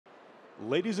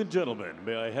Ladies and gentlemen,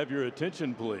 may I have your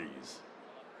attention, please?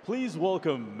 Please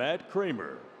welcome Matt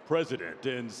Kramer, President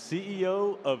and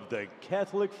CEO of the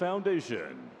Catholic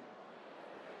Foundation.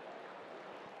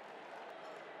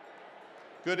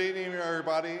 Good evening,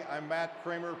 everybody. I'm Matt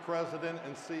Kramer, President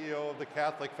and CEO of the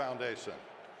Catholic Foundation.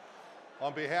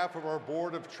 On behalf of our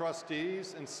Board of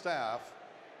Trustees and staff,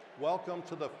 welcome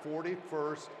to the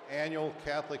 41st Annual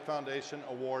Catholic Foundation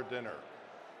Award Dinner.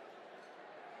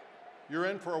 You're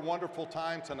in for a wonderful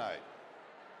time tonight,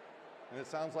 and it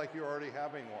sounds like you're already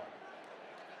having one.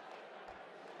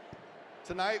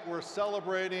 Tonight, we're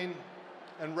celebrating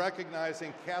and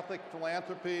recognizing Catholic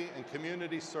philanthropy and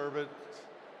community service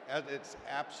at its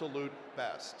absolute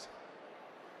best.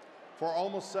 For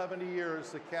almost 70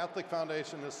 years, the Catholic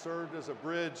Foundation has served as a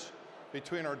bridge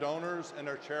between our donors and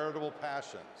our charitable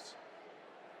passions.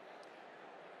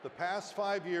 The past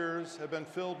 5 years have been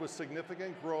filled with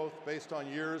significant growth based on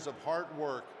years of hard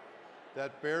work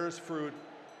that bears fruit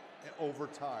over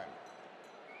time.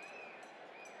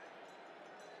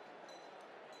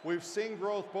 We've seen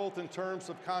growth both in terms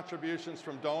of contributions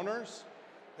from donors,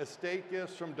 estate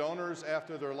gifts from donors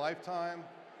after their lifetime,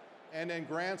 and in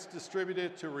grants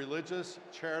distributed to religious,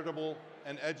 charitable,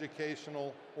 and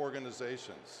educational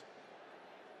organizations.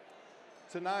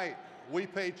 Tonight, we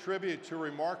pay tribute to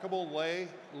remarkable lay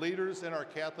leaders in our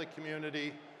Catholic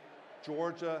community,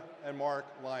 Georgia and Marc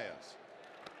Lyons.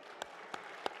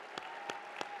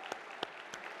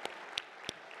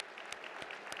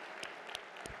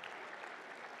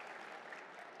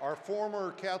 Our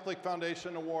former Catholic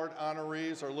Foundation Award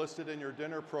honorees are listed in your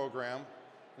dinner program,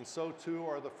 and so too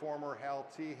are the former Hal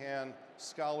Tehan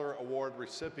Scholar Award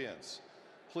recipients.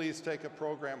 Please take a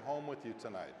program home with you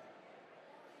tonight.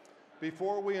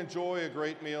 Before we enjoy a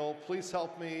great meal, please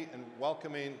help me in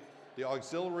welcoming the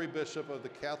Auxiliary Bishop of the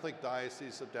Catholic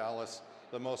Diocese of Dallas,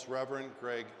 the Most Reverend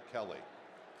Greg Kelly.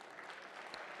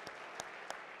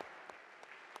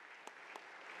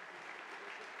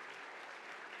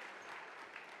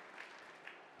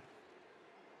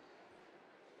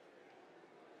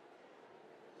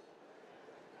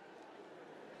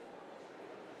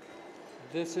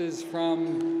 This is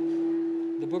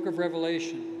from the book of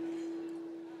Revelation.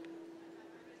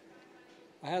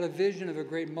 I had a vision of a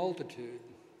great multitude,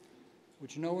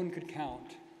 which no one could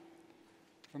count,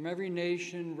 from every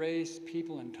nation, race,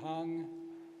 people, and tongue.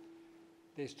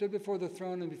 They stood before the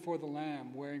throne and before the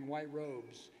Lamb, wearing white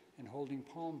robes and holding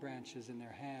palm branches in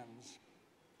their hands.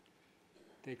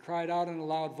 They cried out in a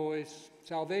loud voice,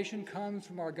 "Salvation comes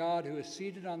from our God who is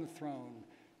seated on the throne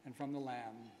and from the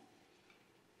Lamb."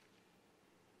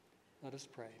 Let us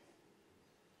pray.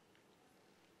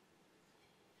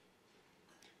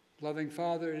 Loving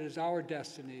Father, it is our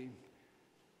destiny,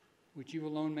 which you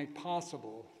alone make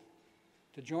possible,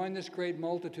 to join this great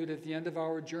multitude at the end of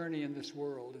our journey in this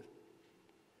world.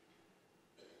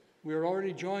 We are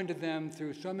already joined to them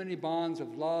through so many bonds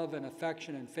of love and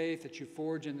affection and faith that you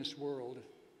forge in this world.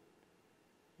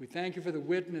 We thank you for the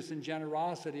witness and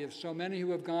generosity of so many who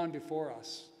have gone before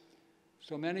us,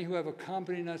 so many who have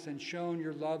accompanied us and shown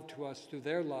your love to us through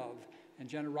their love and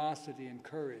generosity and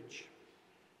courage.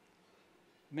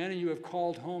 Many you have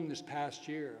called home this past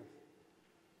year: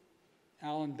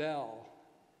 Alan Bell,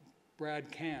 Brad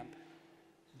Camp,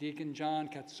 Deacon John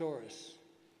Katsouris,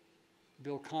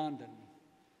 Bill Condon,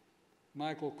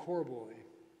 Michael Corboy,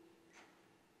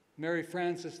 Mary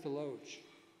Frances DeLoach,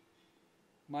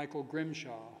 Michael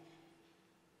Grimshaw,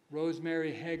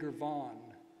 Rosemary Hager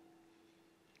Vaughn,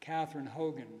 Catherine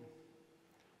Hogan,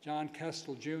 John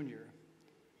Kestel Jr.,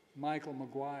 Michael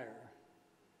McGuire,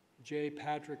 J.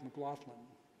 Patrick McLaughlin,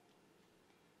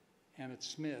 Emmett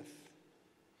Smith,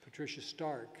 Patricia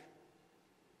Stark,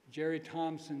 Jerry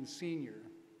Thompson Sr.,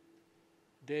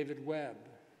 David Webb,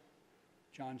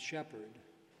 John Shepard,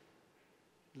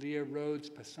 Leah Rhodes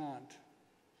Passant.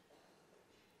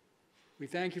 We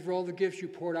thank you for all the gifts you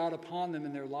poured out upon them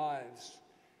in their lives,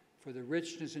 for the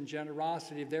richness and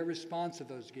generosity of their response to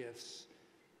those gifts.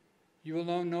 You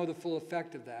alone know the full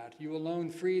effect of that. You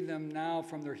alone free them now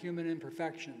from their human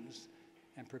imperfections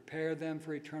and prepare them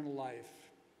for eternal life,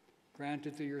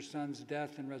 granted through your Son's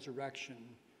death and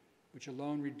resurrection, which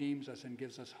alone redeems us and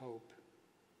gives us hope.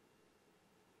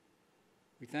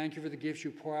 We thank you for the gifts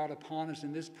you pour out upon us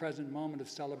in this present moment of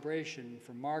celebration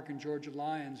for Marc and Georgia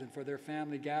Lyons and for their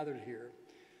family gathered here,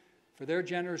 for their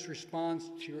generous response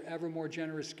to your ever more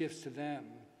generous gifts to them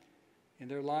in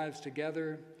their lives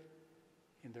together,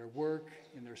 in their work,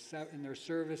 in their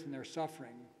service, in their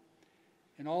suffering,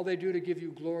 in all they do to give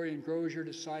you glory and grow as your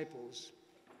disciples.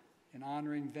 In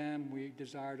honoring them, we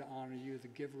desire to honor you, the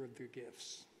giver of the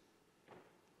gifts.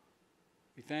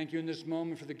 We We thank you in this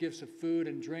moment for the gifts of food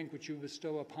and drink which you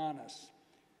bestow upon us.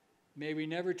 May we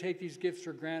never take these gifts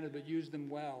for granted, but use them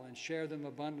well and share them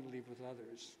abundantly with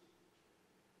others.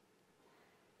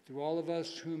 Through all of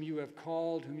us whom you have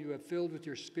called, whom you have filled with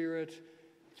your Spirit,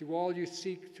 through all who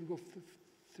seek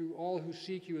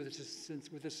you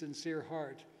with a sincere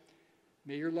heart,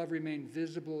 may your love remain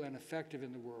visible and effective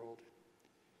in the world.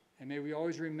 And may we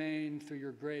always remain, through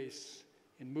your grace,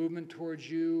 in movement towards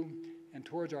you and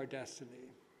towards our destiny,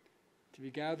 to be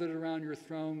gathered around your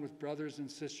throne with brothers and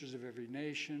sisters of every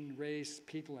nation, race,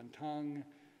 people, and tongue,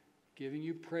 giving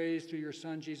you praise through your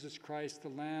Son, Jesus Christ, the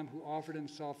Lamb who offered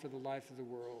himself for the life of the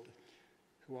world,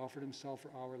 who offered himself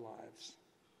for our lives.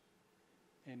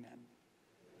 Amen.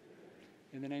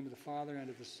 In the name of the Father, and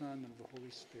of the Son, and of the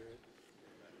Holy Spirit.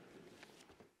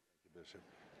 Thank you, Bishop.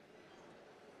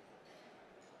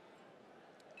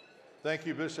 Thank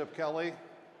you, Bishop Kelly.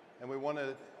 And we want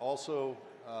to also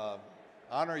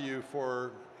honor you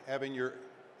for having your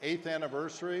 8th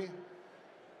anniversary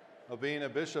of being a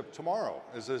bishop. Tomorrow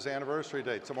is his anniversary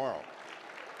date, tomorrow.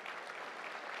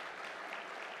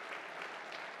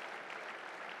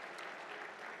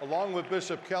 Along with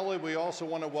Bishop Kelly, we also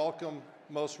want to welcome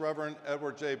Most Reverend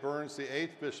Edward J. Burns, the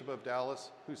 8th Bishop of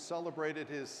Dallas, who celebrated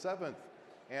his 7th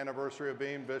anniversary of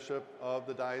being Bishop of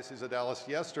the Diocese of Dallas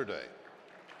yesterday.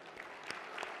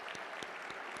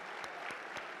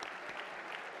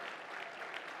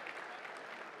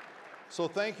 So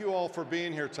thank you all for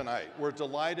being here tonight. We're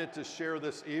delighted to share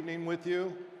this evening with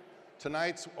you.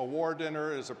 Tonight's award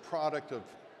dinner is a product of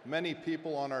many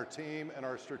people on our team and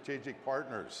our strategic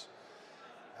partners.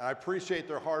 I appreciate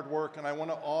their hard work, and I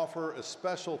want to offer a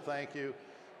special thank you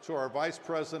to our Vice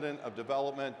President of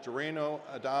Development, Dorino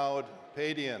Adaud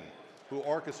Padian, who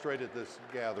orchestrated this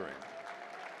gathering.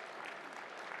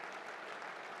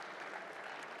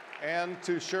 And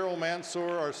to Cheryl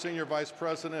Mansour, our Senior Vice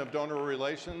President of Donor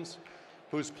Relations,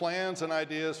 whose plans and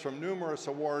ideas from numerous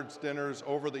awards dinners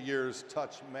over the years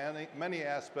touch many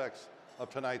aspects of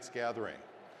tonight's gathering.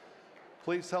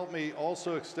 Please help me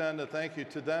also extend a thank you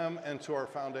to them and to our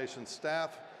foundation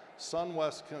staff,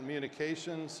 SunWest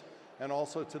Communications, and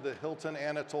also to the Hilton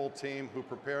Anatole team who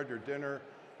prepared your dinner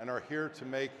and are here to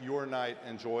make your night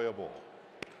enjoyable.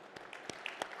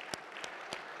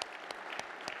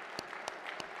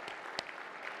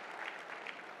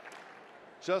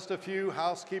 Just a few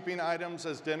housekeeping items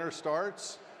as dinner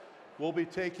starts. We'll be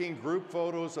taking group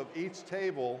photos of each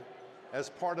table as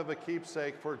part of a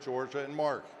keepsake for Georgia and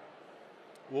Marc.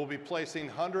 We'll be placing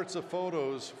hundreds of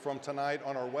photos from tonight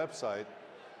on our website,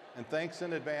 and thanks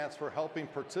in advance for helping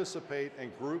participate in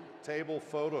group table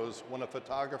photos when a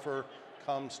photographer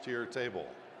comes to your table.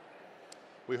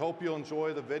 We hope you'll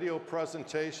enjoy the video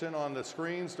presentation on the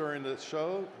screens during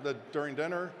during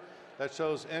dinner that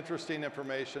shows interesting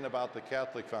information about the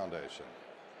Catholic Foundation.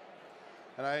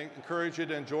 And I encourage you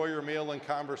to enjoy your meal and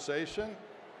conversation,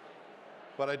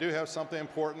 but I do have something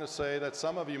important to say that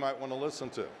some of you might want to listen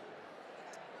to.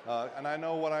 And I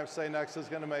know what I say next is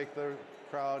going to make the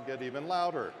crowd get even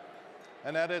louder.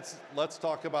 And that is, let's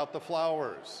talk about the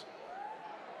flowers.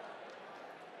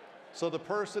 So the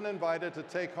person invited to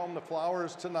take home the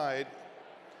flowers tonight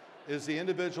is the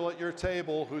individual at your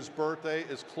table whose birthday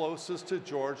is closest to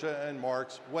Georgia and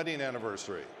Marc's wedding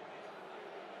anniversary.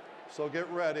 So get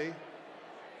ready.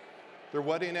 Their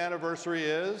wedding anniversary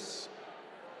is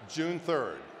June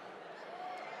 3rd.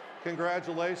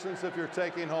 Congratulations if you're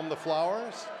taking home the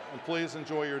flowers, and please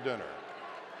enjoy your dinner.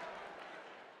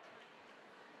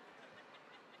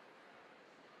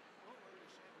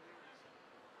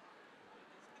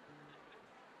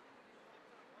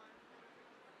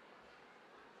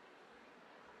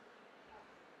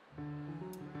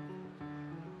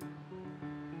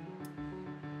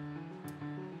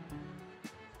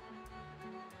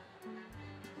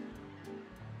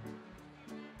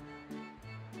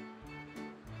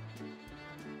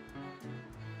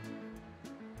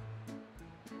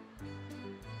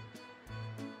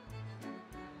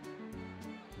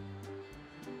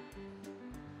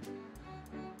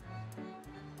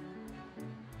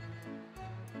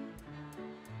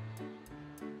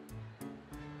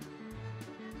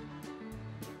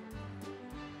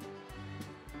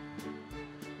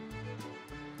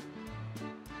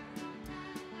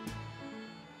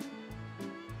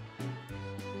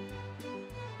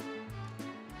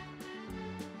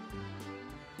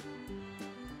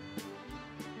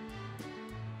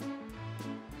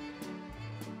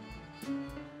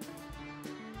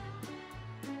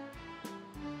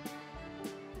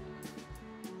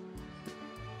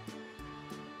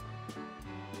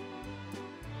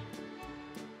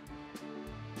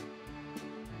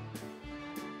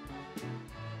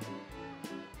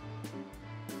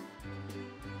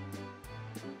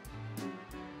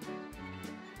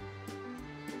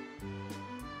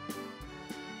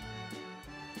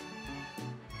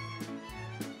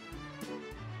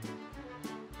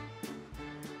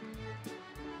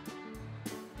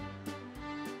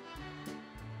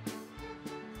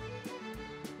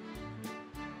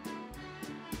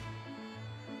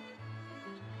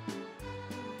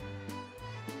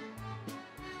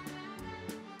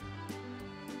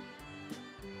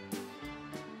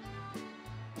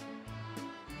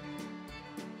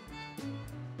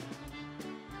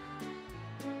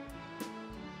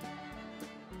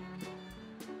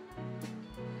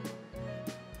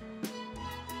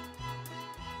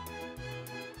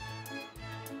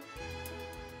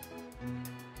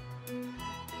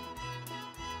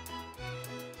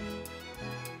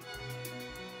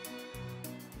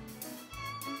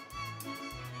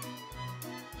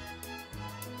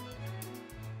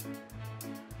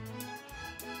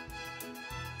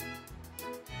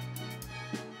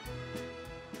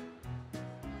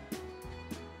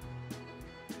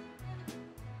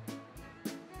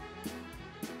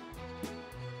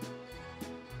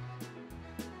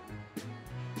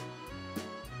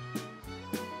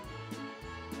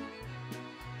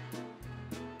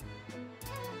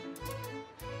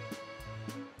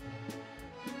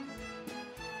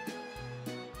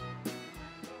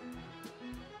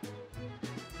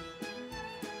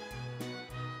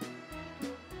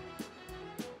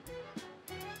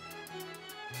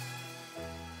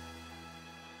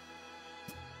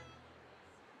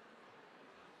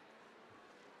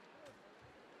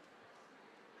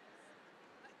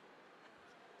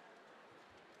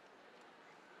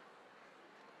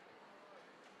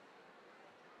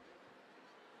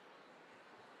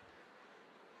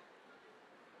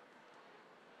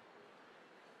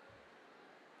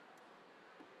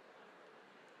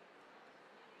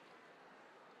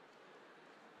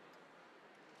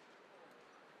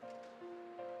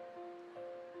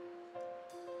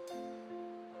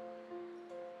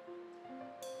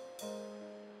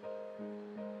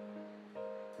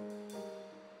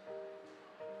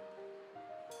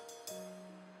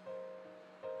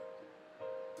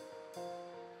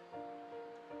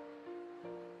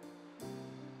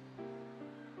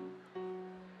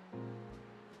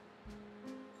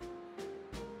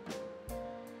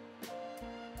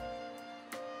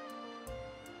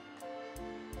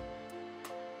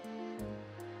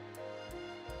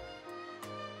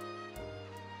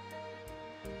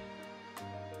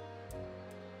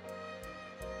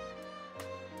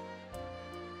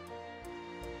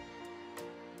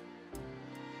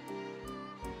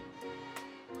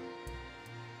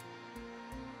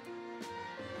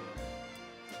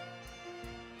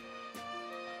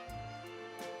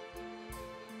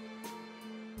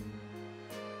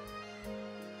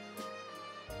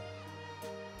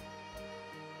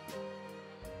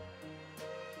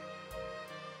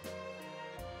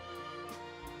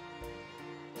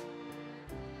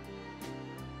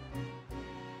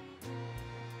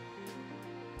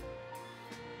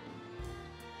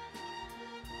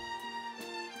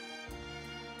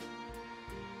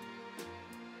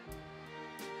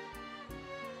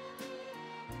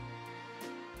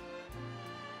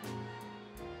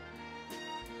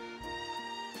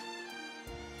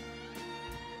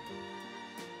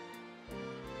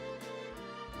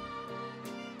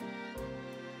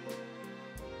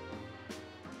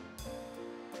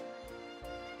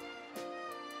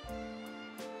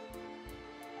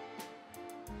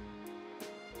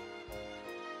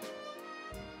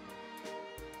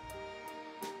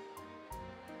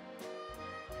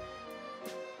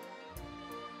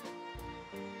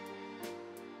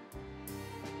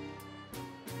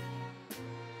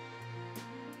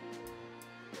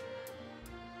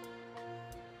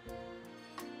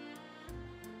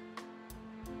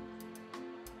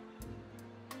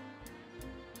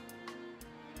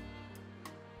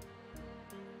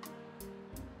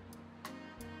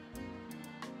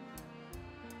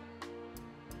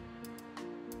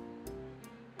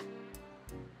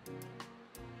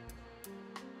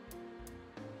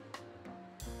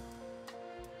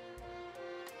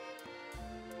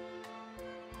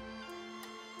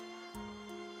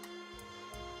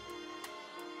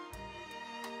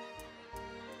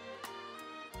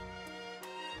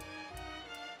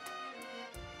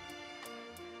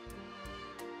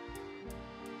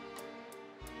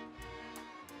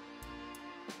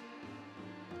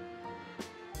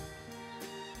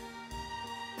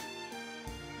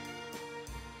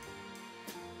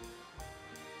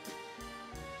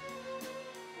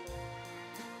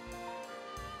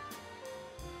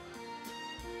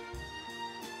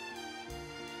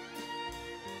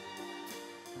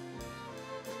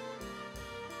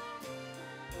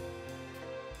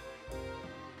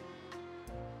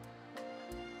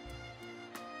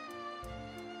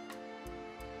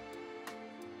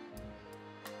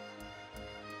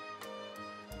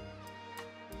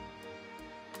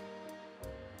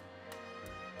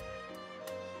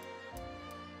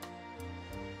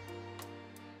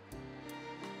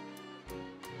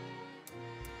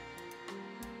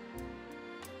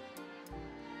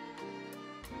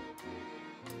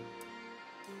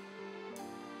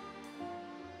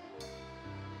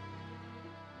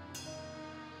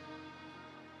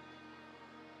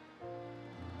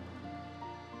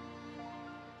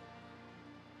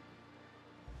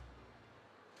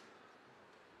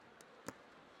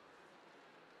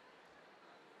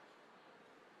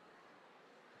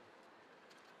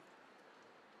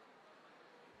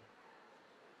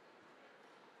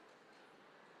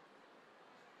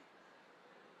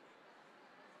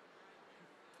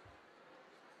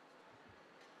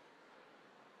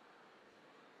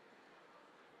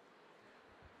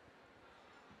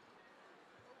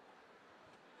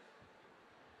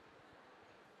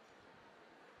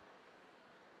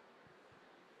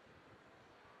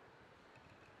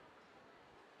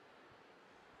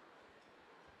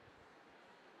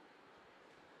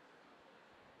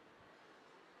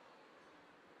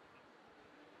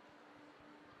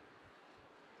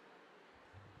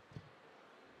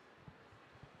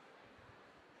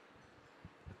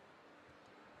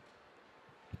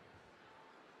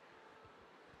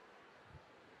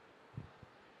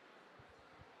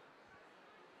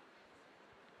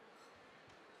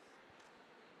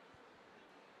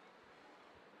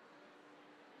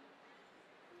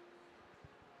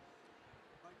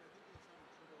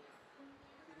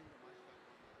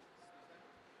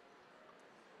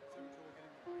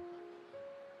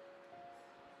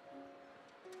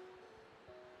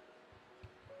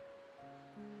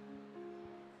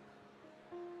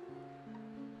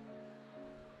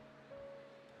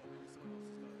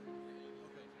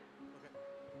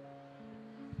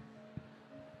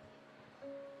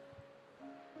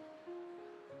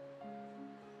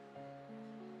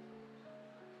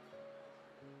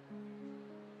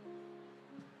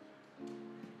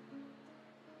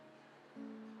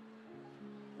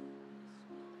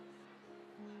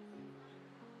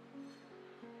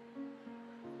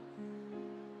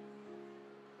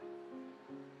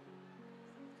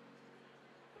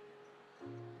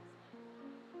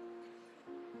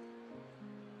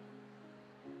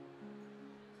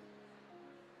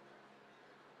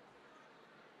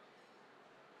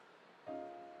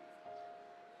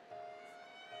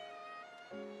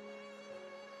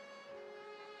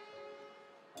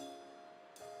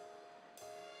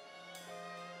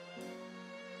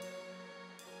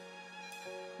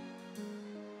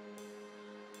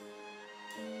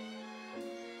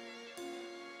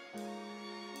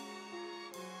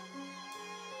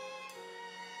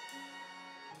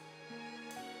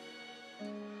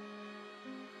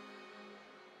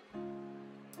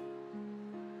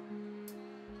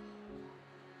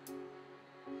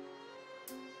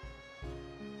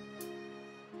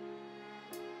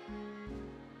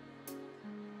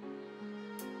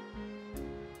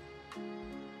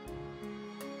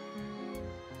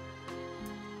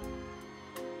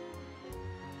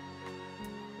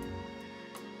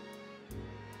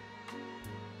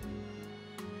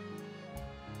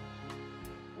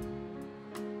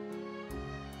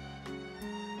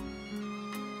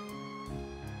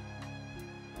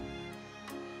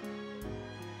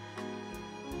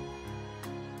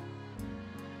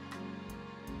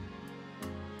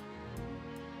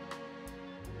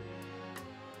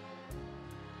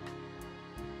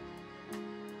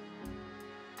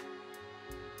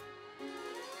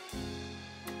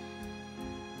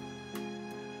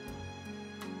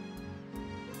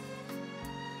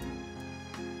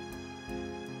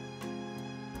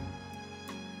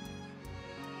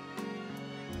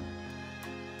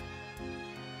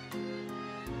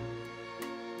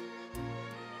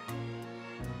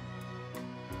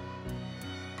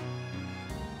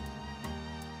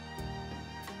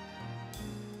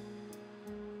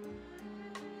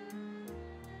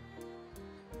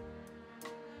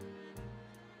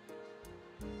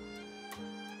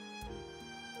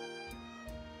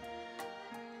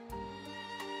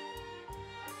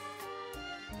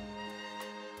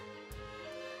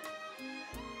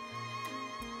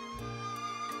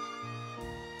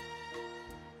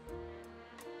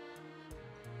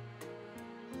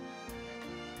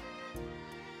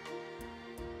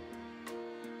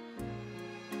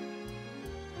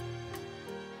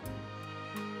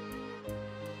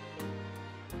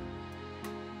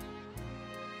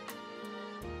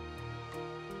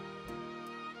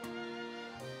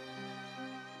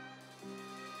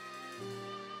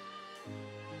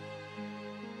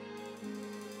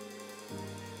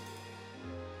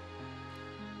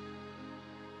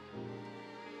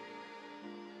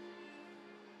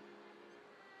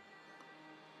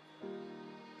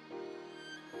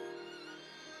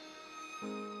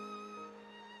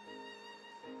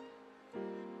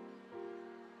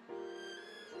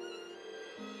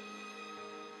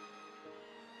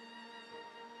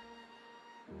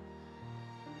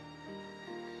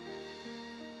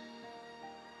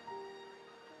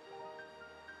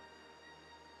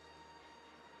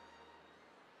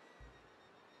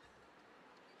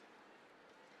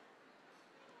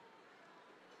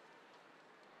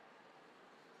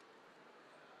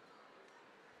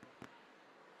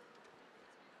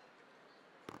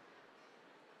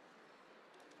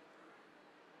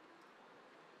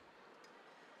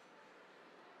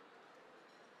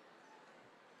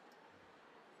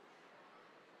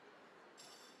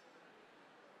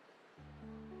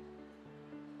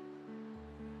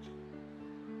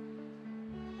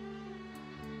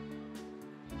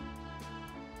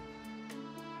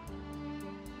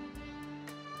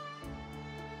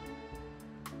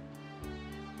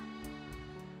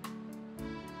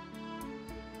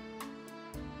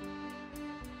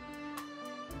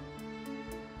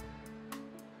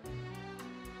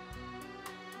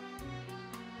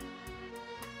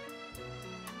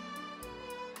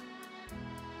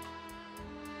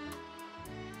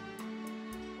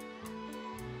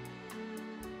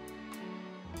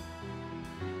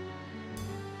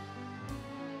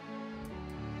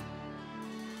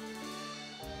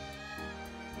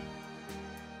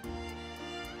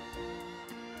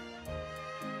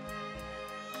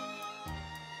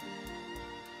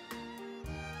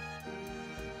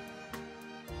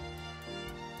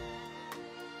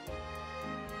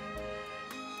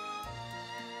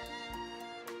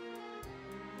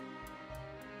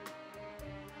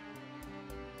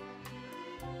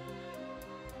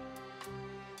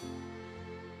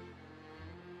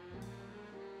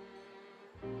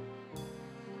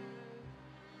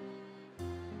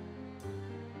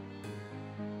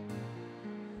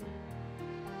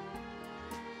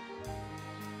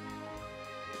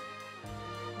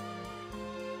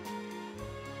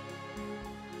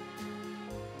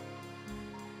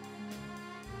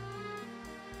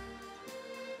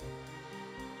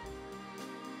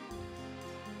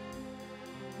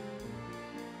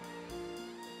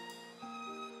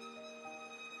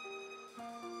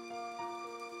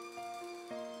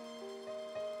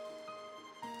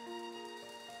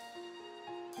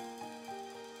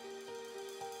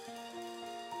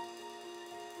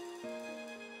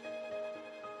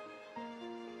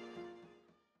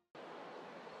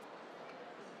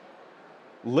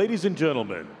 Ladies and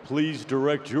gentlemen, please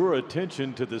direct your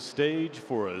attention to the stage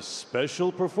for a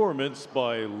special performance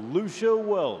by Lucia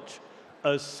Welch,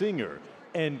 a singer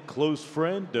and close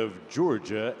friend of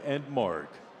Georgia and Marc.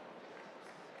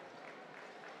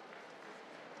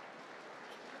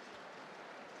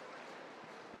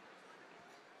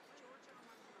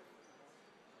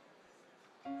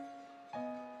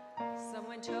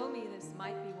 Someone told me this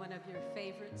might be one of your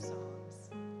favorite songs.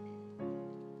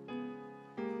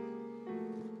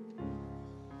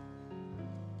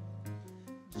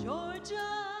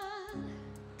 Georgia,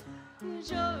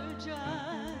 Georgia,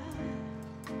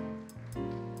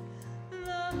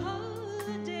 the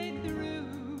whole day through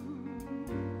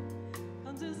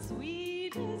comes the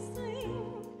sweetest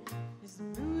thing, is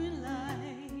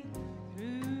moonlight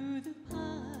through the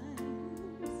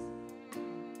pines.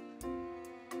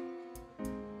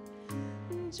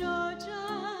 Georgia,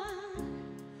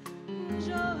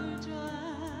 Georgia,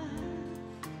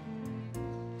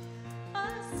 a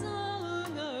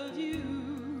song of you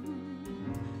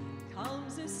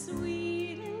comes as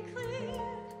sweet and clear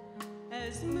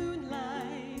as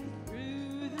moonlight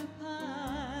through the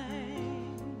pines.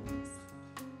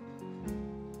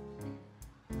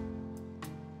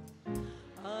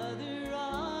 Other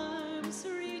arms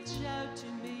reach out to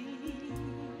me,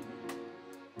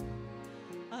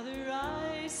 other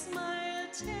eyes smile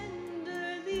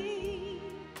tenderly.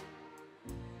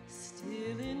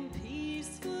 Still in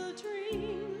peaceful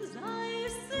dreams I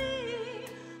see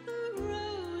the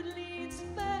road leads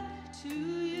back to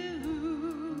you.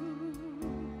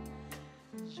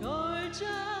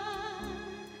 Georgia,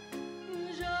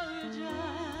 Georgia,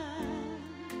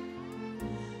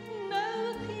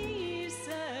 no peace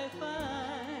I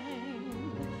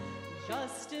find,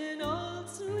 just an old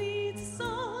sweet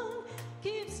song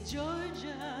keeps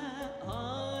Georgia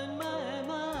on my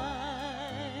mind.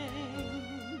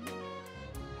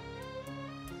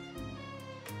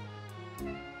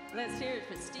 Let's hear it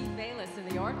for Steve Bayless and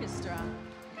the orchestra.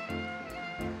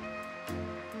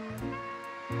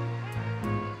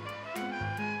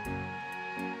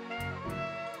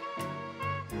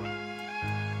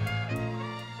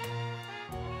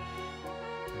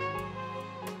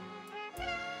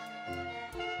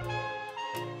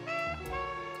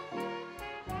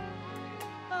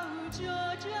 Oh,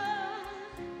 Georgia,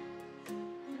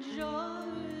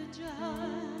 Georgia,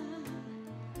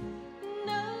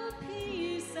 no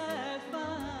peace I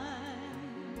find,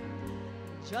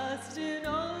 just an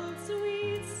old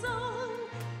sweet song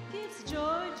keeps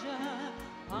Georgia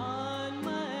on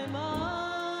my mind.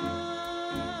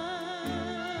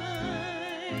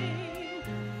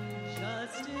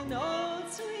 Just an old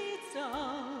sweet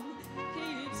song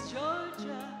keeps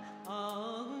Georgia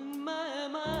on my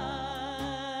mind.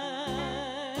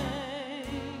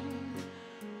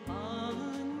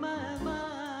 On my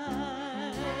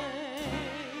mind.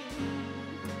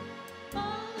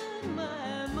 On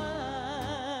my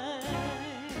mind.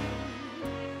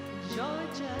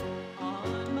 Georgia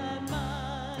on my mind.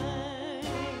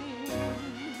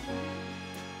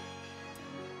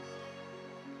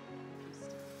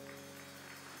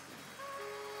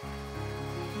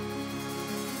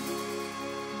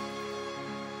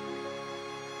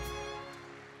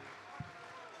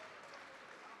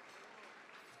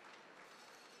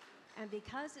 And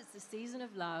because it's the season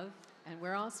of love, and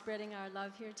we're all spreading our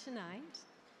love here tonight,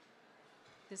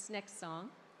 this next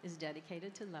song is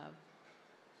dedicated to love.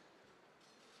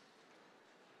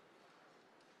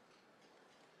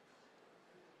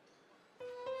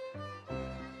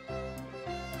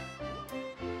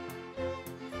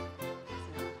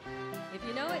 If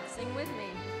you know it, sing with me.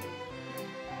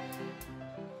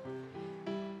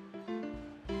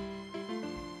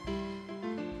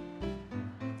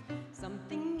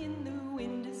 Something in the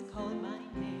wind has called my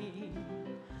name,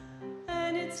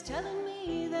 and it's telling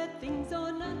me that things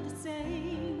are not the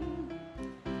same.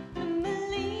 And the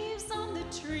leaves on the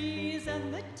trees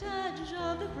and the touch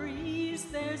of the breeze,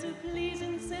 there's a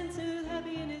pleasing sense of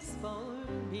happiness for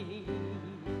me.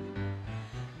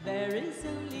 There is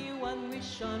only one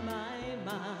wish on my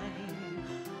mind.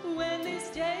 When this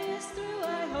day is through,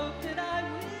 I hope that I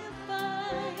will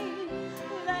find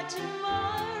that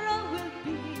tomorrow will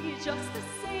be just the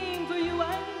same for you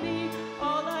and me.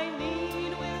 All I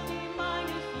need will be mine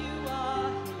if you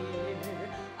are here.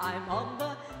 I'm on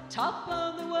the top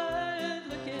of the world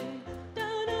looking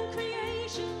down on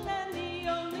creation, and the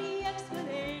only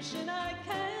explanation I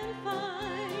can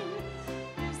find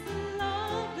is the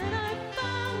love that I've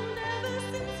found ever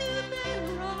since you've been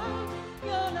around.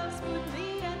 Your love's put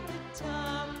me at the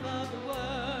top of the world.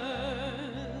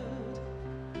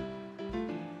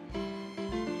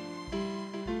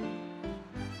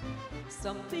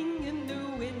 Something in the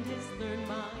wind has learned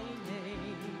my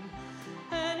name,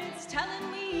 and it's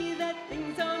telling me that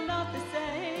things are not the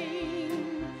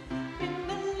same. In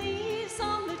the leaves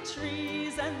on the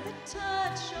trees and the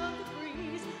touch of the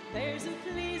breeze, there's a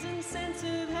pleasing sense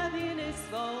of happiness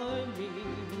for me.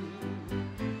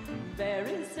 There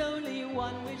is only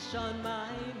one wish on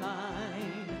my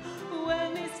mind.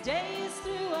 When this day is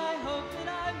through, I hope that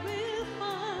I will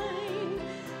find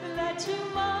that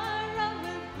tomorrow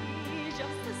will be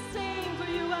just the same for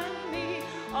you and me.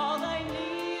 All I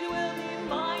need will be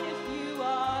mine if you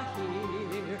are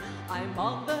here. I'm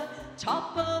on the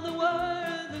top of the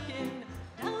world looking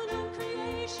down on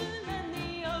creation, and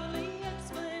the only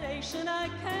explanation I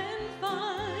can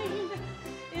find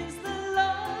is the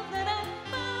love that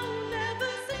I've found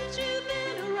ever since you've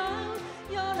been around.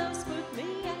 Your love's put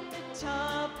me at the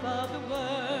top of the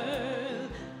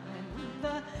world. I'm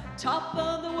the top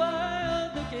of the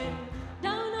world looking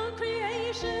down on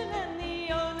creation, and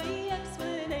the only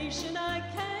explanation I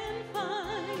can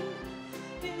find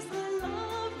is the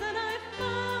love that I've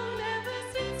found ever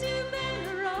since you've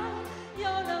been around.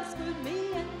 Your love's put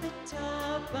me at the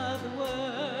top of the world.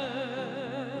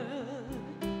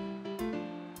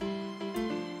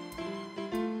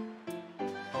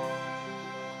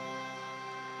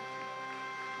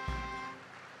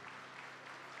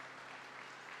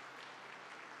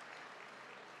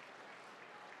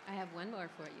 I have one more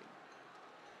for you.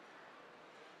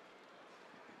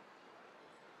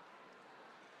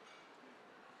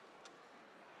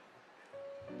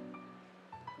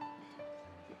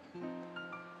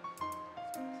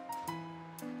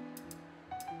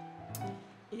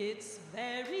 It's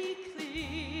very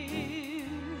clear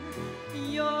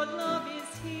your love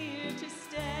is here to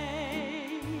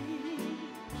stay,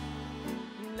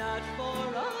 not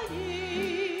for a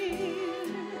year,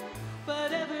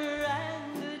 but ever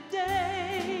and a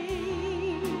day.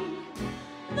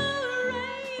 The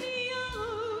radio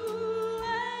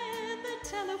and the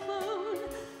telephone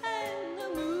and the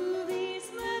movies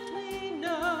that we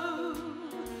know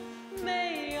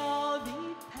may all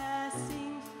be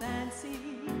passing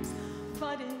fancies,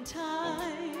 but in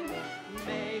time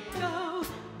may go.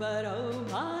 But oh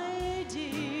my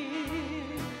dear,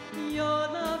 your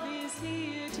love is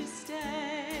here to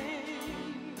stay.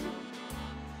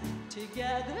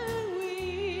 Together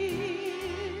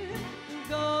we're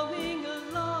going a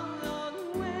long,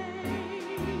 long way.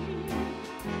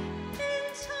 In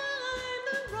time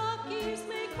the Rockies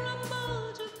may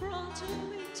crumble, Gibraltar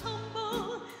may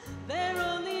tumble, they're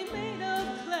only made of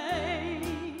clay.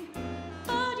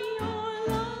 But your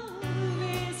love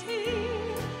is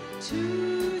here to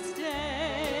stay.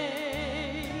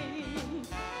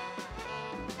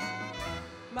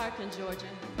 Marc and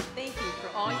Georgia, thank you for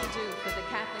all you do for the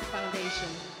Catholic Foundation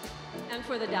and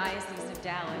for the Diocese of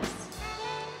Dallas.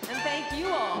 And thank you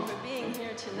all for being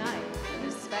here tonight for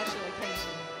this special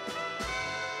occasion.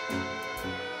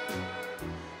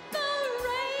 The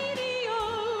radio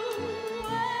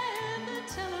and the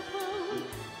telephone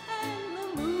and the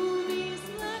movies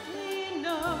that we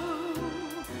know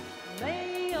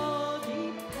may all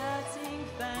be passing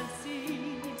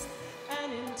fancies,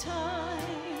 and in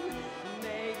time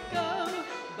may go.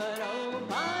 But oh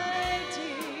my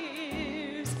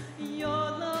dears, your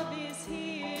love is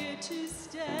here to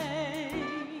stay.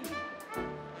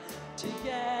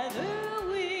 Together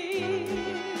we're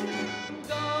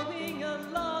going a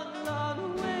long,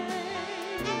 long way.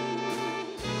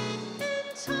 In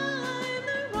time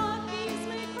the Rockies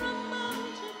may crumble,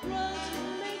 Gibraltar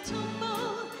may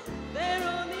tumble, they're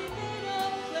only made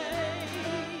of clay.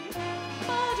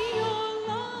 But your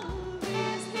love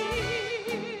is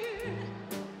here.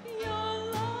 Your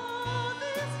love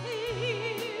is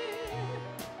here.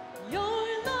 Your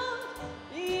love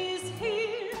is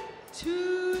here to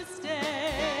stay.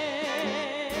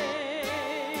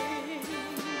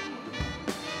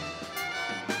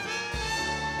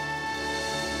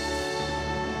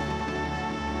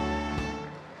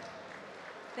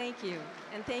 Thank you.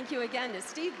 And thank you again to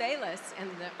Steve Bayless and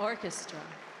the orchestra.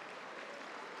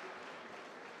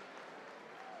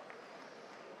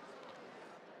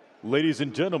 Ladies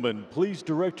and gentlemen, please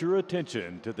direct your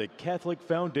attention to the Catholic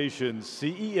Foundation's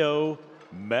CEO,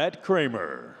 Matt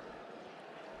Kramer.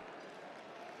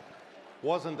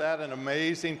 Wasn't that an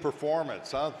amazing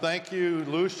performance, huh? Thank you,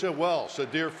 Lucia Welsh, a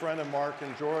dear friend of Marc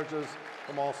and Georgia's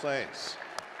from All Saints.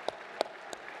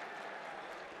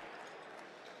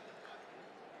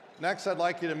 Next, I'd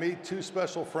like you to meet two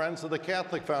special friends of the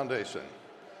Catholic Foundation.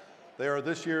 They are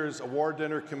this year's Award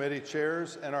Dinner Committee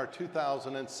chairs and our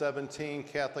 2017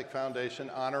 Catholic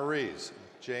Foundation honorees,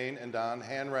 Jane and Don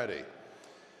Hanreddy.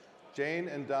 Jane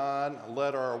and Don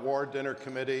led our award dinner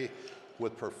committee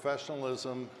with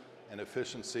professionalism and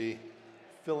efficiency,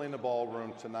 filling the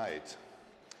ballroom tonight.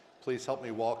 Please help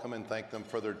me welcome and thank them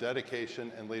for their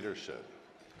dedication and leadership.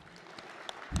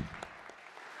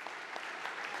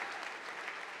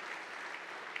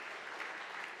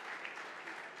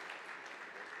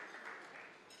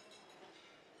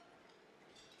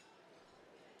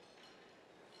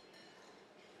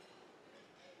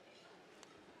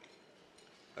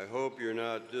 I hope you're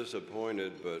not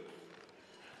disappointed, but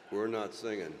we're not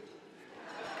singing.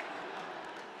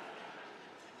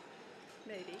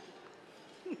 Maybe.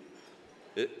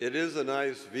 It is a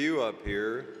nice view up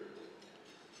here.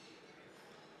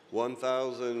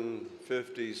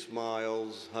 1,050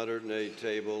 smiles, 108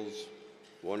 tables,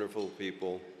 wonderful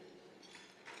people.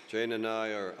 Jane and I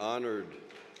are honored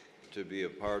to be a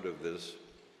part of this.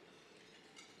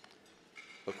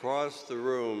 Across the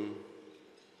room,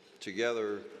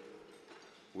 together,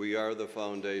 we are the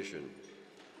foundation.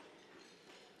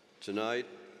 Tonight,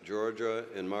 Georgia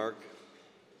and Marc,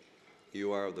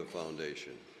 you are the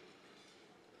foundation.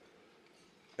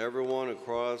 Everyone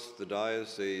across the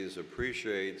diocese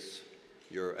appreciates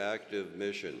your active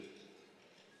mission.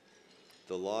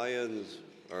 The Lyons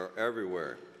are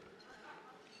everywhere.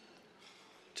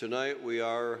 Tonight we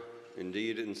are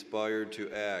indeed inspired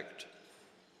to act,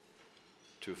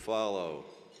 to follow.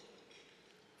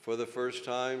 For the first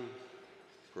time,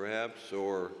 perhaps,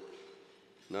 or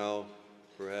now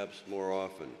perhaps more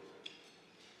often,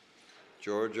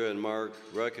 Georgia and Marc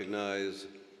recognize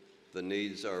the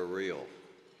needs are real.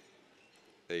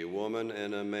 A woman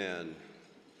and a man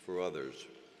for others.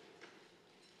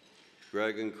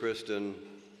 Greg and Kristen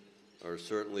are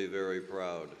certainly very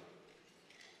proud.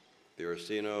 The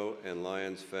Orsino and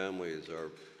Lyons families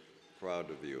are proud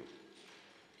of you.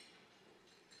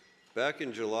 Back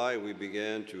in July, we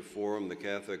began to form the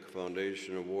Catholic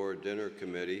Foundation Award Dinner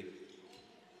Committee.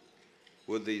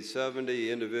 Would the 70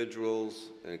 individuals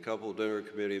and a couple dinner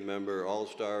committee member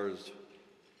all-stars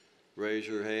raise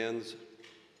your hands?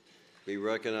 Be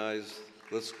recognized.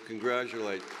 Let's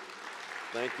congratulate.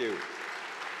 Thank you.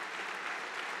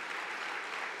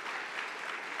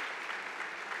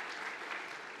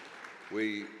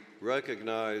 We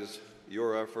recognize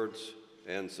your efforts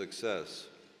and success.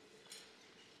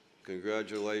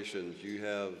 Congratulations, you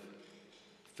have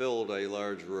filled a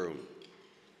large room.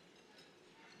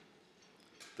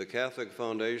 The Catholic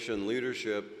Foundation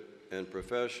leadership and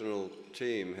professional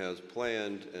team has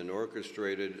planned and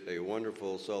orchestrated a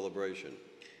wonderful celebration.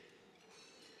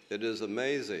 It is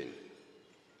amazing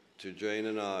to Jane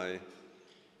and I,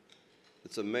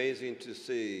 it's amazing to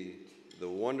see the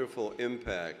wonderful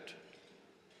impact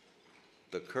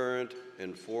the current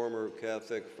and former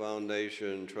Catholic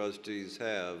Foundation trustees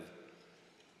have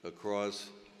across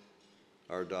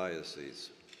our diocese.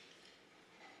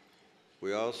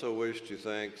 We also wish to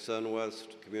thank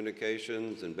SunWest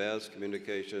Communications and Bass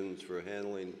Communications for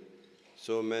handling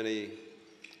so many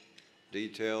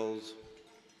details.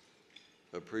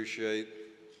 Appreciate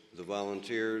the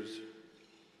volunteers.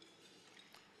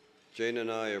 Jane and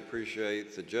I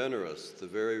appreciate the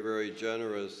very, very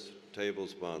generous table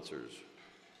sponsors.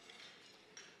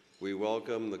 We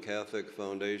welcome the Catholic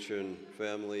Foundation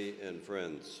family and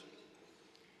friends.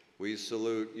 We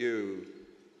salute you,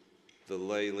 the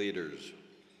lay leaders.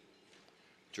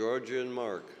 Georgia and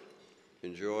Marc,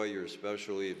 enjoy your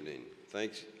special evening.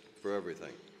 Thanks for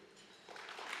everything.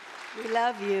 We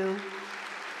love you.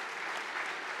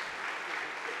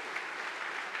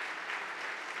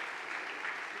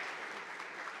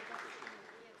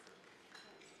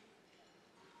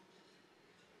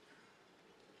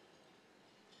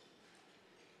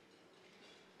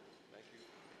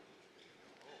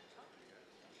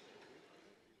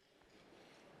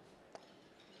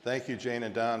 Thank you, Jane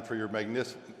and Don, for your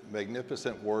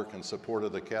magnificent work in support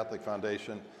of the Catholic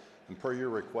Foundation. And per your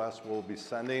request, we'll be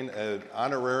sending an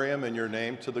honorarium in your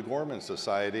name to the Gorman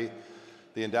Society,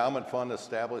 the endowment fund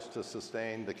established to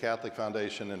sustain the Catholic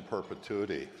Foundation in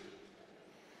perpetuity.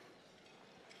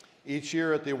 Each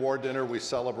year at the award dinner, we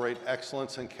celebrate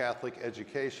excellence in Catholic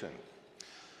education.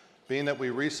 Being that we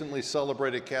recently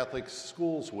celebrated Catholic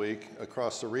Schools Week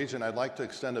across the region, I'd like to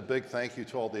extend a big thank you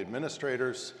to all the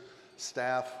administrators,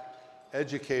 staff,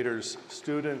 educators,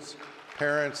 students,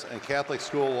 parents, and Catholic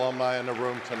school alumni in the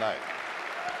room tonight.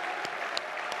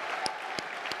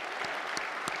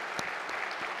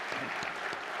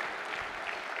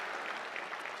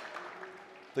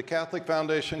 The Catholic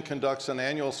Foundation conducts an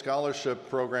annual scholarship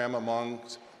program among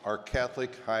our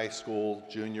Catholic high school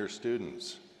junior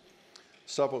students.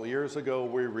 Several years ago,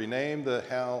 we renamed the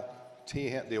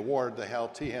award the Hal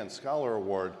Tehan Scholar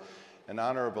Award, in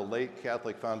honor of a late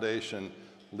Catholic Foundation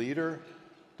leader,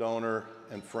 donor,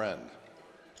 and friend.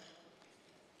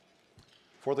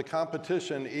 For the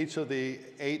competition, each of the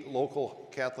 8 local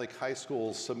Catholic high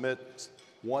schools submits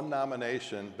one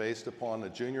nomination based upon a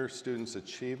junior student's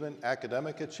achievement,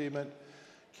 academic achievement,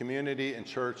 community and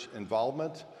church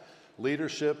involvement,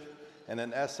 leadership, and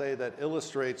an essay that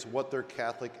illustrates what their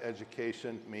Catholic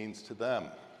education means to them.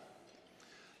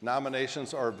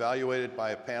 Nominations are evaluated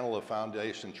by a panel of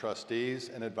foundation trustees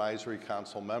and advisory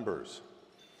council members.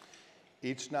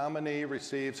 Each nominee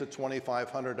receives a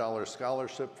 $2,500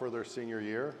 scholarship for their senior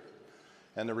year,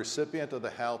 and the recipient of the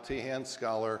Hal Tehan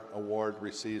Scholar Award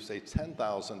receives a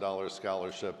 $10,000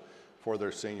 scholarship for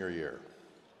their senior year.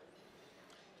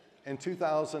 In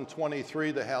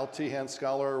 2023, the Hal Tehan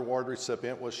Scholar Award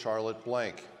recipient was Charlotte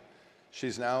Blank.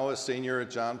 She's now a senior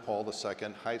at John Paul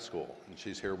II High School, and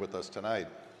she's here with us tonight.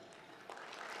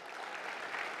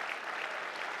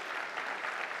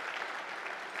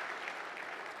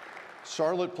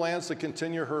 Charlotte plans to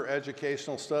continue her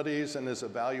educational studies and is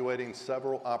evaluating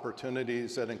several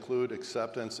opportunities that include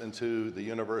acceptance into the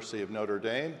University of Notre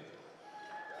Dame,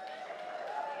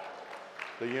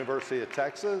 the University of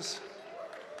Texas,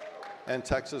 and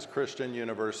Texas Christian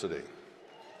University.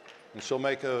 And she'll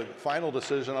make a final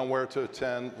decision on where to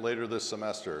attend later this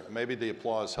semester. Maybe the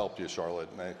applause helped you, Charlotte.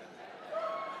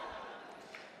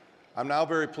 I'm now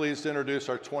very pleased to introduce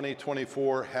our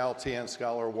 2024 Hal Tehan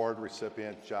Scholar Award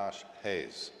recipient, Josh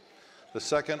Hayes, the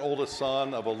second oldest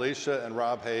son of Alicia and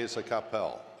Rob Hayes of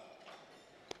Capel.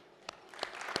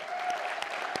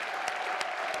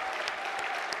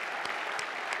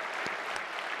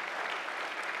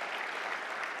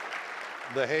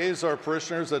 The Hayes are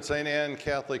parishioners at St. Anne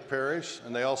Catholic Parish,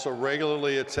 and they also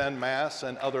regularly attend Mass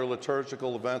and other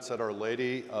liturgical events at Our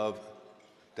Lady of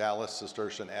Dallas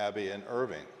Cistercian Abbey in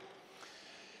Irving.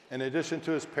 In addition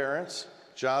to his parents,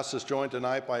 Josh is joined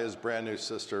tonight by his brand new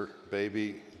sister,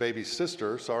 baby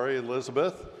sister,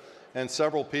 Elizabeth, and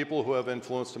several people who have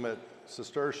influenced him at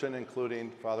Cistercian, including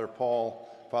Father Paul,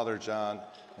 Father John,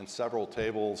 and several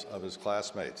tables of his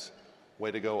classmates.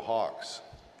 Way to go, Hawks.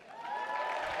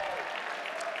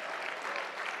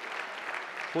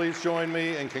 Please join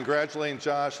me in congratulating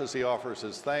Josh as he offers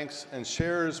his thanks and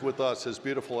shares with us his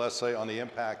beautiful essay on the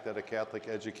impact that a Catholic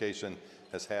education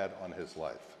has had on his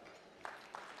life.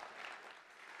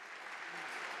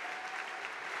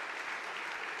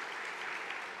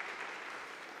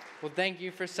 Well, thank you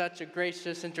for such a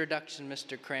gracious introduction,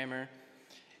 Mr. Kramer.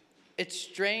 It's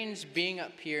strange being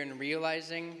up here and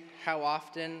realizing how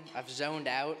often I've zoned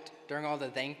out during all the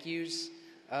thank yous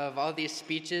of all these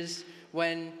speeches,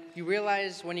 when you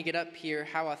realize when you get up here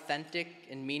how authentic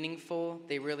and meaningful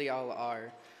they really all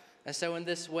are. And so in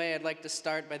this way, I'd like to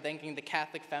start by thanking the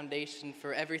Catholic Foundation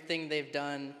for everything they've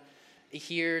done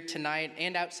here tonight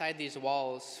and outside these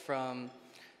walls, from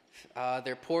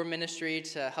their poor ministry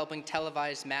to helping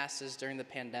televise masses during the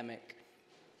pandemic.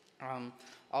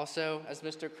 Also, as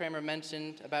Mr. Kramer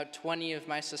mentioned, about 20 of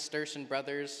my Cistercian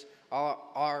brothers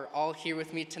are all here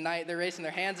with me tonight. They're raising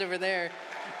their hands over there.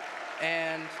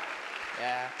 And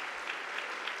yeah,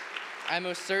 I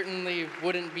most certainly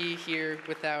wouldn't be here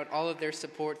without all of their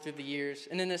support through the years.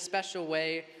 And in a special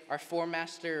way, our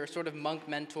foremaster, or sort of monk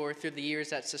mentor through the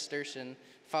years at Cistercian,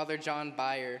 Father John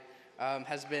Byer,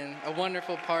 has been a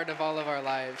wonderful part of all of our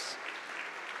lives.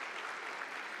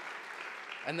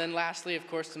 And then lastly, of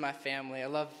course, to my family. I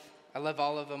love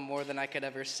all of them more than I could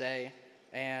ever say.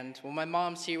 And well, my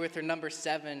mom's here with her number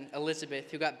 7, Elizabeth,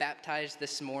 who got baptized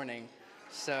this morning.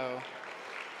 So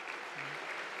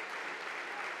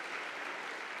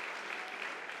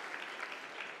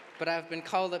but I've been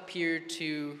called up here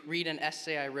to read an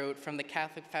essay I wrote from the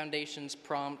Catholic Foundation's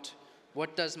prompt,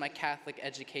 "What does my Catholic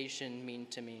education mean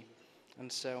to me?"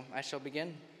 And so I shall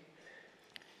begin.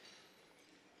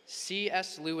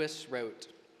 C.S. Lewis wrote,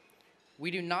 "We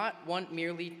do not want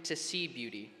merely to see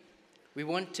beauty. We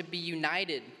want to be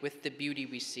united with the beauty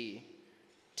we see,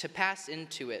 to pass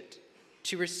into it,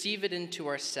 to receive it into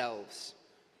ourselves,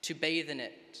 to bathe in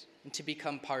it, and to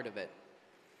become part of it.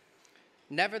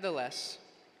 Nevertheless,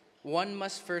 one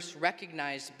must first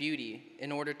recognize beauty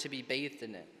in order to be bathed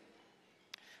in it.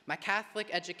 My Catholic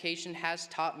education has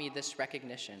taught me this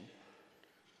recognition.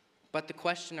 But the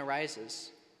question arises,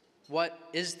 what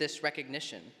is this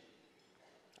recognition?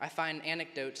 I find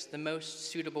anecdotes the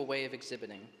most suitable way of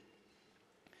exhibiting.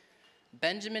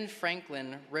 Benjamin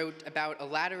Franklin wrote about a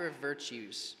ladder of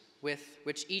virtues, with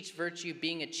which each virtue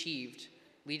being achieved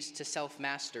leads to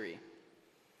self-mastery.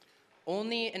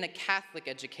 Only in a Catholic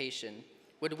education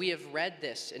would we have read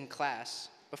this in class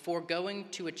before going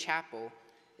to a chapel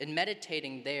and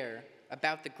meditating there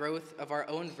about the growth of our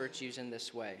own virtues in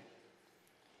this way.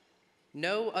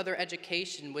 No other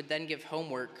education would then give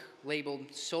homework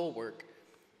labeled soul work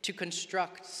to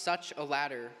construct such a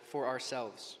ladder for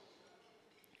ourselves.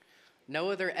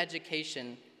 No other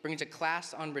education brings a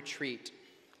class on retreat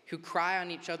who cry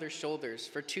on each other's shoulders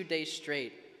for 2 days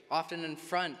straight, often in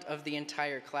front of the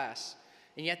entire class,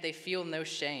 and yet they feel no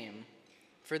shame,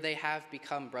 for they have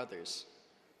become brothers.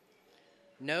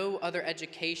 No other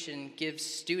education gives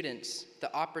students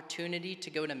the opportunity to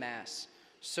go to Mass,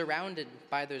 surrounded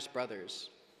by those brothers,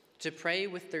 to pray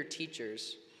with their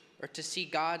teachers, or to see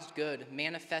God's good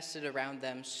manifested around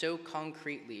them so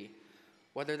concretely,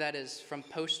 whether that is from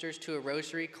posters to a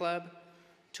rosary club,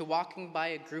 to walking by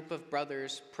a group of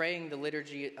brothers praying the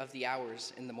Liturgy of the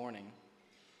Hours in the morning.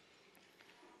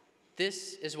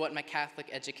 This is what my Catholic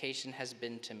education has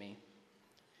been to me.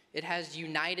 It has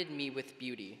united me with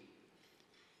beauty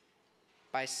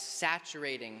by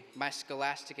saturating my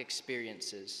scholastic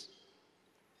experiences.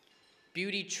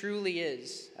 Beauty truly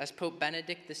is, as Pope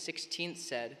Benedict XVI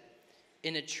said,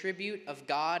 an attribute of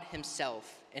God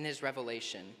himself in his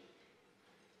revelation.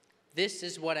 This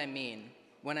is what I mean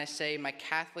when I say my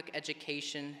Catholic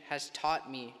education has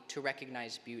taught me to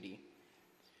recognize beauty.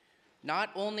 Not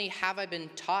only have I been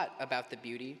taught about the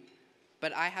beauty,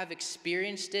 but I have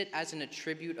experienced it as an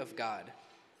attribute of God.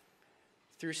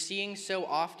 Through seeing so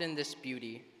often this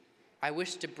beauty, I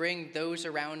wish to bring those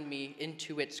around me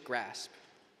into its grasp,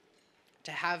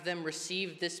 to have them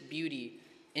receive this beauty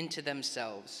into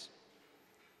themselves.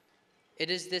 It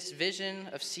is this vision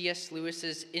of C.S.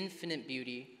 Lewis's infinite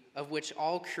beauty, of which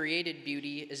all created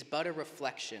beauty is but a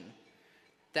reflection,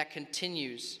 that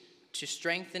continues to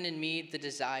strengthen in me the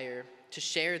desire to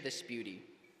share this beauty,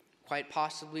 quite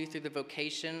possibly through the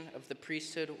vocation of the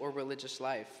priesthood or religious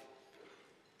life.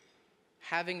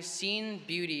 Having seen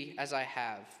beauty as I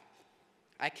have,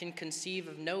 I can conceive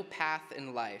of no path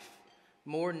in life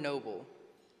more noble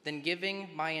than giving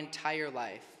my entire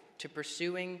life to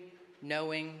pursuing,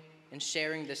 knowing, and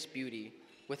sharing this beauty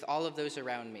with all of those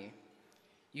around me,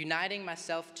 uniting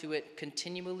myself to it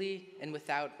continually and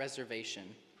without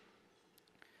reservation.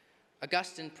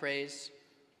 Augustine prays,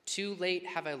 "Too late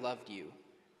have I loved you,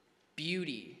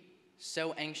 beauty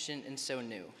so ancient and so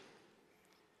new,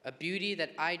 a beauty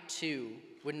that I too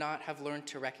would not have learned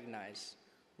to recognize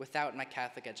without my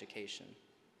Catholic education."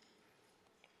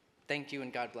 Thank you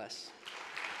and God bless.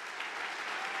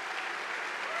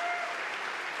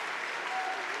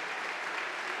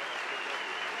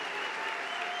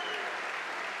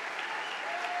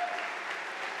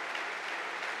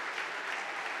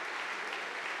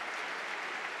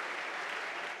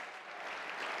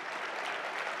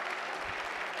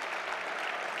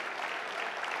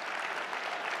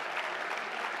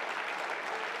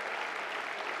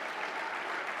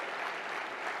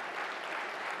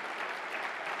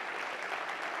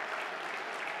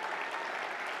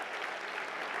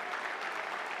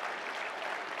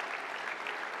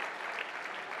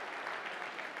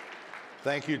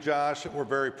 Thank you, Josh. We're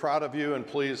very proud of you, and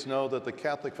please know that the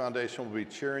Catholic Foundation will be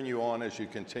cheering you on as you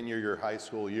continue your high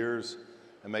school years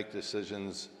and make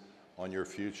decisions on your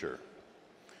future.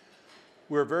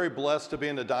 We're very blessed to be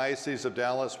in the Diocese of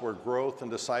Dallas, where growth and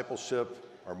discipleship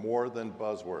are more than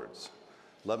buzzwords.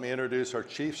 Let me introduce our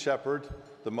Chief Shepherd,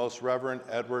 the Most Reverend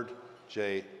Edward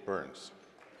J. Burns.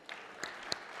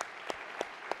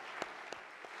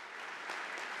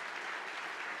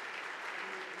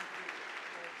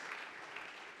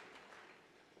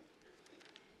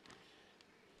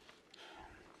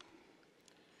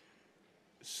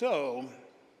 So,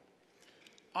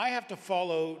 I have to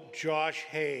follow Josh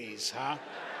Hayes, huh?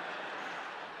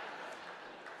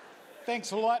 Thanks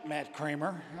a lot, Matt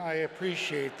Kramer. I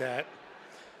appreciate that.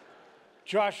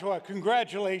 Joshua,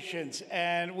 congratulations,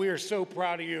 and we are so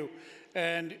proud of you,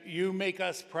 and you make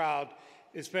us proud,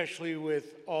 especially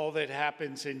with all that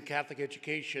happens in Catholic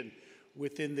education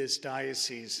within this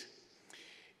diocese.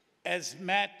 As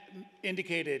Matt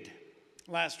indicated,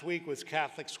 last week was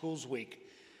Catholic Schools Week.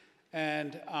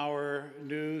 And our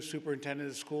new superintendent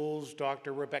of schools,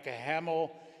 Dr. Rebecca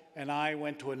Hamill, and I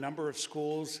went to a number of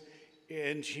schools,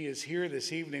 and she is here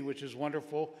this evening, which is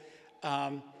wonderful.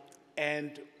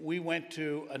 And we went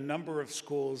to a number of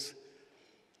schools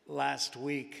last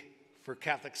week for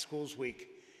Catholic Schools Week.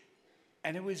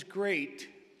 And it was great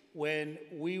when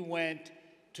we went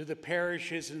to the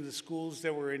parishes and the schools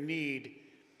that were in need,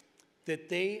 that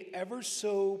they ever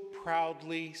so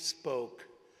proudly spoke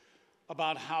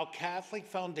about how Catholic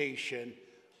Foundation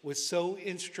was so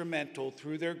instrumental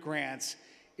through their grants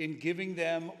in giving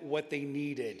them what they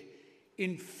needed.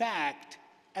 In fact,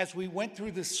 as we went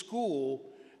through the school,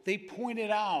 they pointed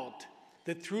out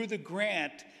that through the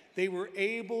grant, they were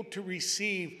able to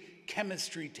receive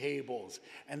chemistry tables,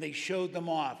 and they showed them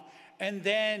off. And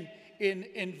then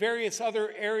in various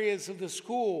other areas of the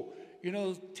school, you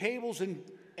know, tables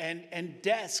and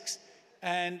desks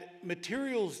and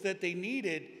materials that they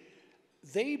needed,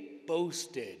 they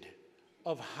boasted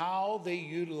of how they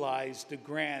utilized the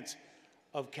grants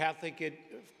of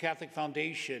Catholic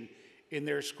Foundation in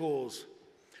their schools.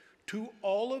 To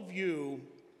all of you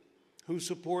who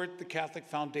support the Catholic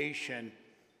Foundation,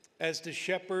 as the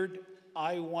shepherd,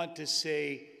 I want to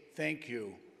say thank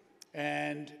you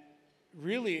and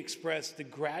really express the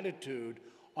gratitude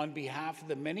on behalf of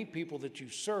the many people that you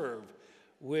serve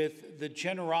with the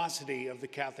generosity of the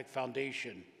Catholic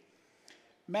Foundation.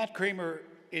 Matt Kramer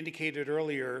indicated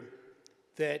earlier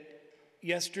that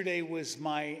yesterday was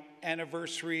my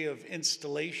anniversary of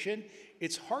installation.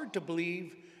 It's hard to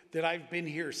believe that I've been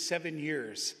here 7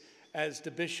 years as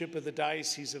the Bishop of the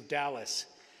Diocese of Dallas.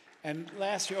 And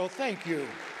last year, oh, thank you.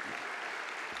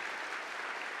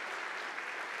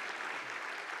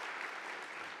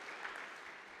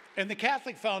 And the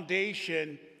Catholic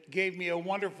Foundation gave me a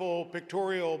wonderful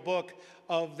pictorial book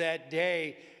of that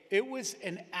day. It was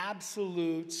an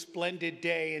absolute splendid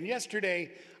day. And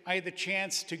yesterday, I had the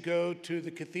chance to go to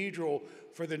the cathedral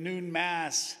for the noon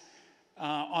mass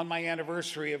on my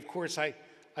anniversary. Of course, I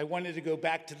wanted to go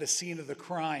back to the scene of the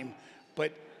crime,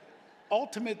 but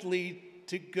ultimately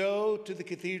to go to the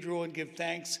cathedral and give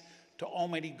thanks to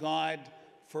Almighty God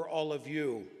for all of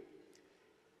you.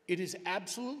 It is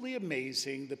absolutely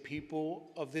amazing, the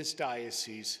people of this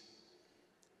diocese,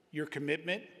 your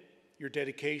commitment, your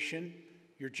dedication,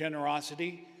 your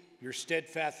generosity, your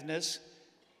steadfastness,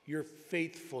 your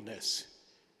faithfulness.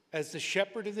 As the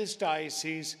shepherd of this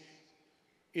diocese,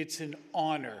 it's an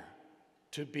honor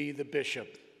to be the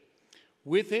bishop.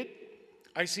 With it,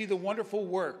 I see the wonderful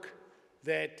work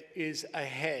that is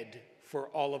ahead for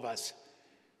all of us.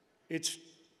 It's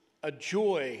a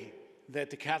joy that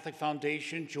the Catholic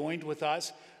Foundation joined with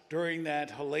us during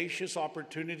that hellacious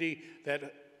opportunity,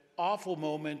 that awful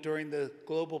moment during the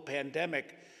global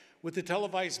pandemic, with the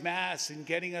televised Mass and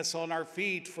getting us on our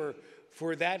feet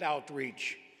for that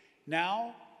outreach.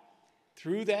 Now,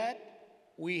 through that,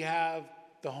 we have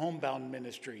the Homebound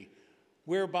Ministry,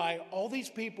 whereby all these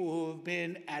people who have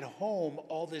been at home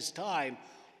all this time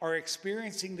are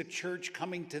experiencing the church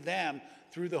coming to them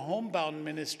through the Homebound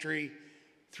Ministry,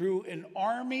 through an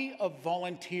army of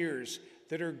volunteers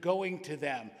that are going to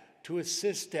them, to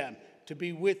assist them, to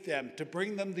be with them, to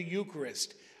bring them the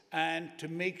Eucharist, and to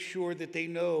make sure that they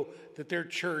know that their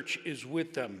church is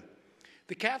with them.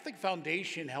 The Catholic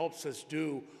Foundation helps us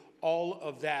do all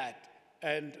of that,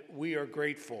 and we are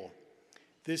grateful.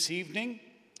 This evening,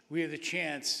 we have the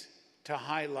chance to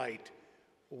highlight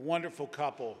a wonderful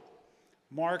couple,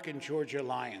 Marc and Georgia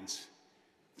Lyons.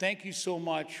 Thank you so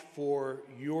much for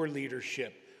your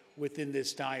leadership within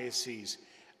this diocese.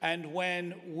 And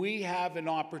when we have an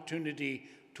opportunity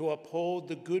to uphold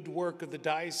the good work of the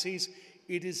diocese,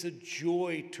 it is a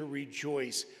joy to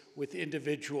rejoice with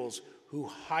individuals who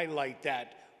highlight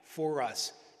that for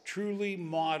us, truly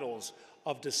models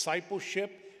of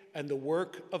discipleship and the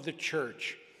work of the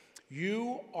church.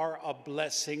 You are a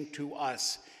blessing to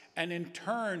us, and in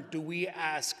turn do we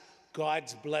ask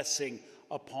God's blessing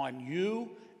upon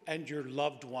you and your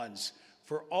loved ones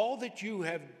for all that you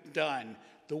have done,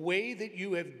 the way that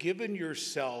you have given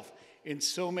yourself in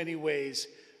so many ways.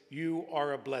 You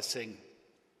are a blessing.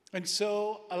 And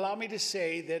so allow me to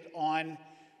say that on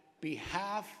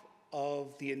behalf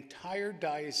of the entire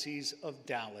Diocese of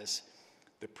Dallas,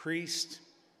 the priests,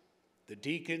 the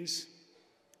deacons,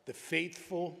 the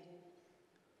faithful,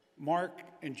 Marc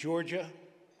and Georgia,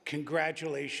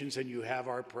 congratulations, and you have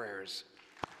our prayers.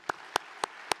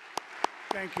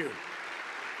 Thank you.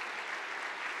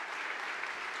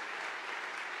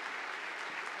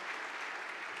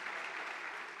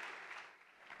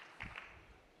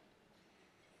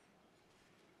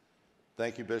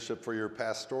 Thank you, Bishop, for your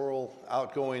pastoral,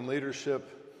 outgoing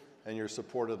leadership and your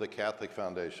support of the Catholic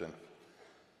Foundation.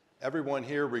 Everyone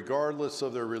here, regardless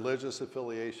of their religious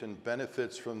affiliation,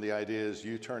 benefits from the ideas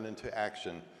you turn into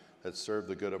action that serve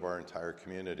the good of our entire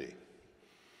community.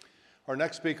 Our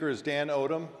next speaker is Dan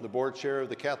Odom, the board chair of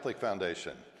the Catholic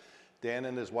Foundation. Dan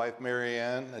and his wife, Mary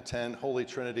Ann, attend Holy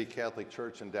Trinity Catholic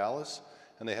Church in Dallas,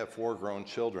 and they have 4 grown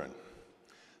children.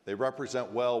 They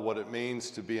represent well what it means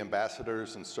to be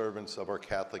ambassadors and servants of our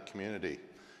Catholic community.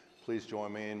 Please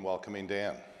join me in welcoming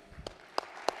Dan.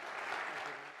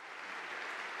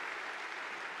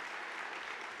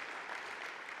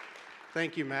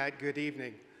 Thank you, Matt. Good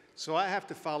evening. So I have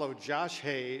to follow Josh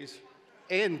Hayes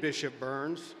and Bishop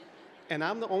Burns And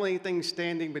I'm the only thing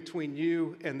standing between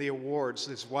you and the awards.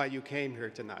 That's why you came here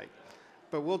tonight.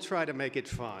 But we'll try to make it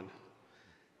fun.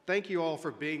 Thank you all for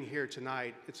being here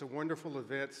tonight. It's a wonderful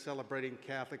event celebrating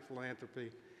Catholic philanthropy.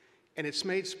 And it's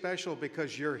made special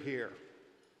because you're here.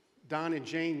 Don and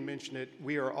Jane mentioned it.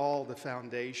 We are all the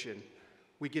foundation.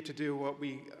 We get to do what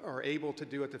we are able to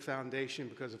do at the foundation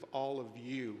because of all of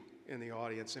you in the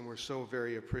audience, and we're so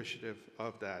very appreciative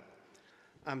of that.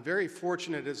 I'm very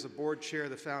fortunate as the board chair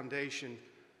of the foundation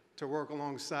to work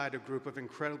alongside a group of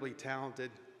incredibly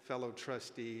talented fellow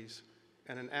trustees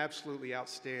and an absolutely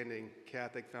outstanding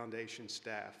Catholic Foundation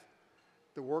staff.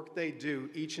 The work they do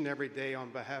each and every day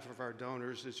on behalf of our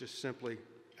donors is just simply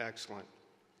excellent.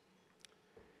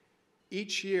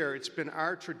 Each year, it's been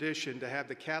our tradition to have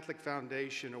the Catholic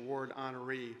Foundation Award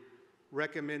honoree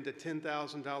recommend a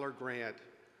 $10,000 grant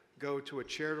go to a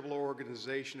charitable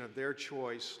organization of their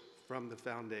choice from the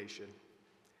foundation.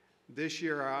 This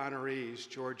year, our honorees,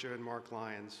 Georgia and Marc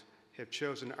Lyons, have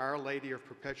chosen Our Lady of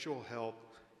Perpetual Help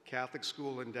Catholic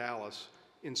School in Dallas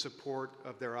in support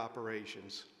of their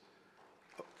operations.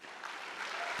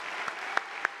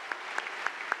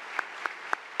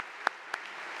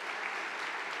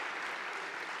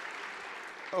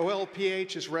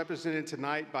 OLPH is represented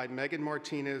tonight by Megan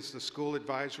Martinez, the School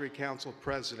Advisory Council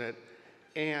President,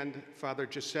 and Father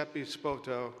Giuseppe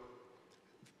Spoto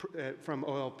from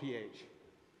OLPH.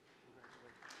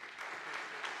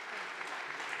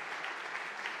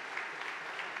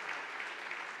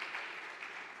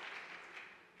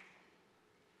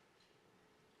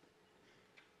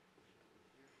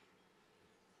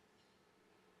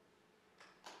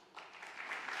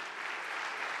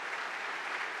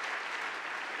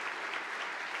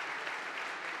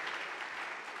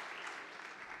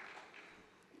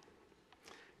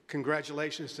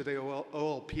 Congratulations to the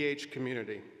OLPH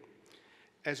community.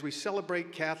 As we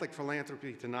celebrate Catholic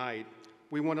philanthropy tonight,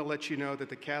 we want to let you know that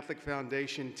the Catholic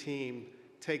Foundation team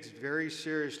takes very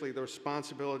seriously the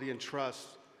responsibility and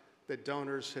trust that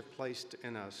donors have placed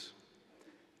in us.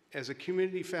 As a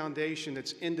community foundation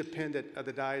that's independent of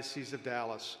the Diocese of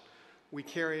Dallas, we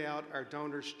carry out our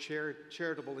donors'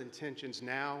 charitable intentions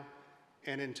now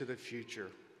and into the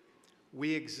future.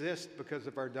 We exist because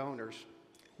of our donors.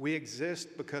 We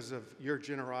exist because of your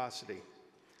generosity.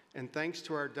 And thanks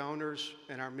to our donors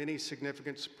and our many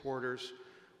significant supporters,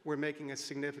 we're making a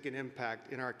significant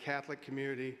impact in our Catholic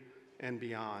community and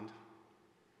beyond.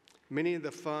 Many of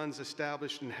the funds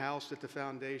established and housed at the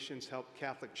foundations help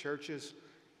Catholic churches,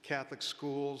 Catholic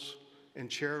schools,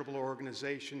 and charitable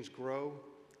organizations grow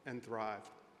and thrive.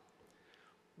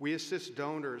 We assist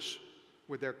donors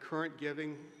with their current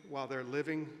giving while they're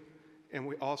living, and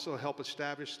we also help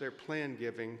establish their planned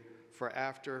giving for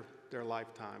after their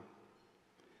lifetime.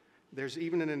 There's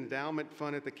even an endowment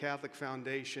fund at the Catholic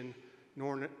Foundation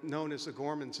known as the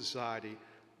Gorman Society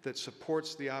that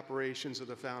supports the operations of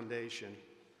the foundation.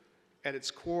 At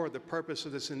its core, the purpose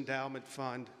of this endowment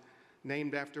fund,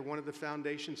 named after one of the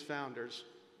foundation's founders,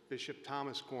 Bishop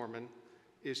Thomas Gorman,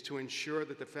 is to ensure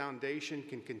that the foundation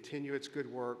can continue its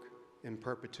good work in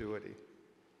perpetuity.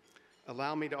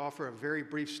 Allow me to offer a very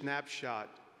brief snapshot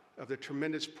of the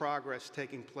tremendous progress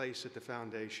taking place at the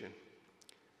foundation.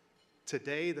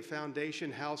 Today, the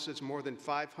foundation houses more than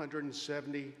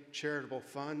 570 charitable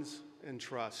funds and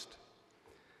trusts.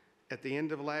 At the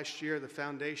end of last year, the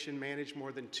foundation managed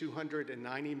more than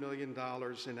 $290 million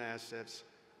in assets,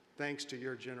 thanks to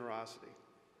your generosity.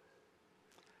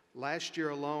 Last year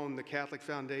alone, the Catholic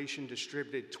Foundation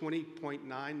distributed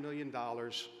 $20.9 million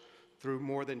through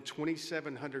more than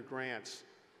 2,700 grants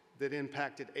that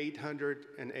impacted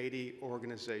 880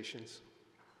 organizations.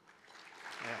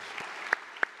 Yes.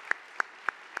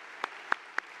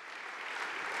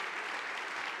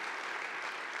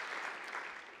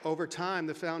 Over time,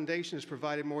 the foundation has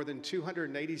provided more than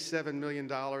 $287 million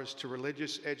to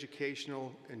religious,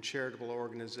 educational, and charitable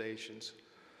organizations.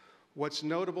 What's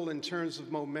notable in terms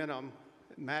of momentum,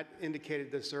 Matt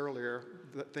indicated this earlier,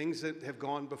 the things that have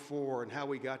gone before and how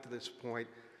we got to this point.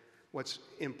 What's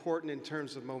important in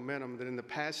terms of momentum, that in the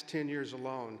past 10 years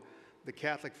alone, the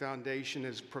Catholic Foundation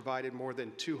has provided more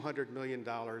than $200 million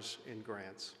in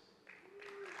grants.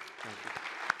 Thank you.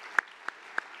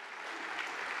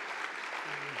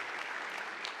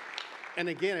 And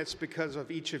again, it's because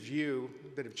of each of you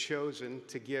that have chosen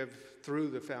to give through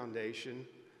the foundation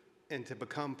and to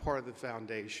become part of the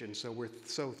foundation, so we're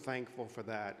so thankful for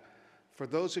that. For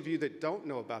those of you that don't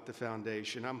know about the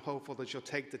foundation, I'm hopeful that you'll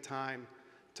take the time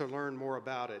to learn more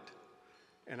about it.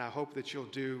 And I hope that you'll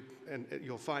do, and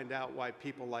you'll find out why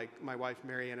people like my wife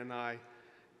Marianne and I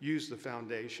use the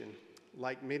foundation.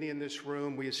 Like many in this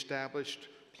room, we established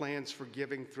plans for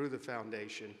giving through the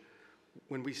foundation.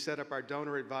 When we set up our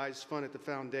donor advised fund at the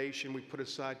foundation, we put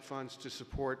aside funds to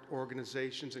support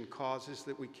organizations and causes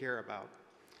that we care about.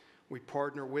 We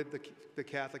partner with the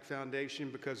Catholic Foundation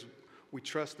because we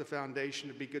trust the foundation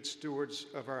to be good stewards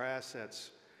of our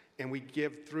assets. And we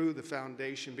give through the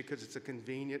foundation because it's a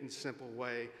convenient and simple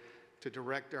way to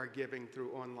direct our giving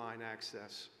through online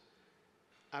access.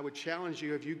 I would challenge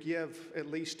you, if you give at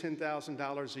least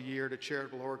 $10,000 a year to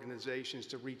charitable organizations,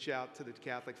 to reach out to the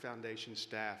Catholic Foundation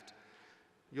staff.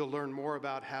 You'll learn more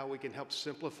about how we can help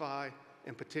simplify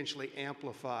and potentially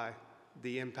amplify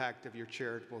the impact of your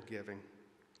charitable giving.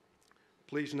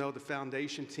 Please know the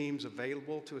foundation team's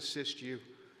available to assist you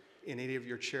in any of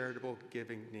your charitable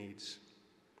giving needs.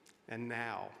 And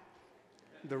now,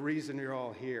 the reason you're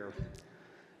all here.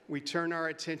 We turn our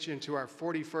attention to our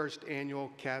 41st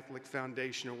Annual Catholic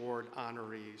Foundation Award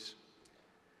honorees.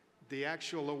 The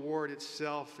actual award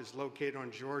itself is located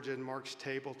on Georgia and Marc's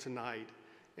table tonight,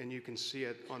 and you can see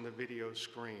it on the video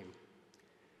screen.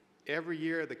 Every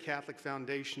year, the Catholic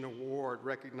Foundation Award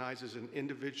recognizes an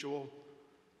individual,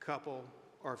 couple,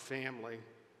 or family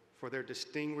for their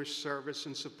distinguished service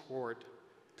and support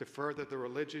to further the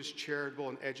religious, charitable,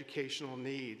 and educational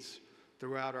needs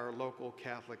throughout our local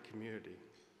Catholic community.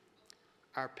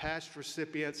 Our past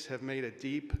recipients have made a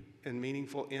deep and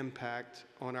meaningful impact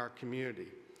on our community.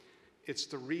 It's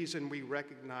the reason we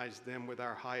recognize them with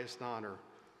our highest honor,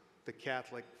 the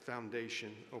Catholic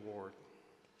Foundation Award.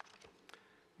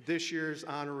 This year's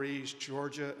honorees,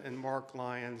 Georgia and Marc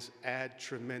Lyons, add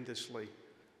tremendously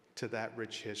to that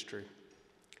rich history.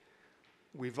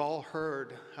 We've all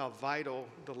heard how vital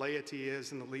the laity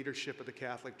is in the leadership of the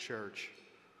Catholic Church.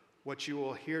 What you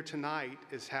will hear tonight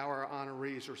is how our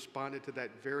honorees responded to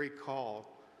that very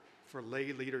call for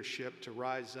lay leadership to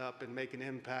rise up and make an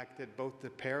impact at both the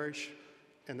parish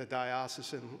and the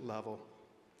diocesan level.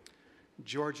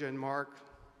 Georgia and Marc,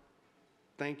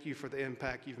 thank you for the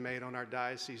impact you've made on our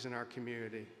diocese and our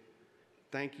community.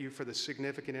 Thank you for the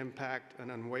significant impact and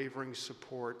unwavering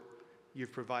support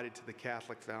you've provided to the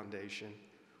Catholic Foundation.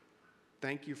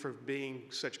 Thank you for being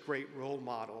such great role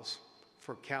models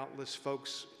for countless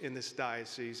folks in this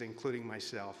diocese, including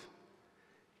myself.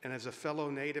 And as a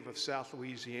fellow native of South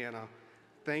Louisiana,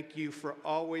 thank you for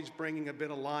always bringing a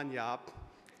bit of lagniappe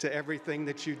to everything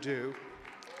that you do.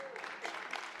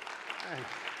 And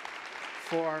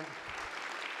for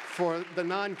the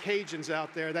non-Cajuns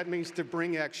out there, that means to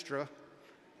bring extra,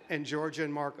 and Georgia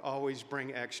and Marc always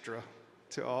bring extra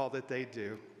to all that they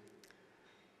do.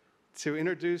 To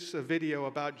introduce a video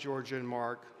about Georgia and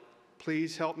Marc,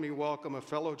 please help me welcome a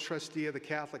fellow trustee of the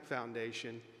Catholic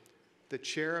Foundation, the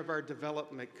chair of our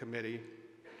development committee,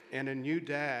 and a new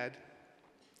dad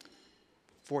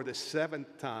for the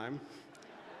 7th time,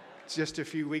 just a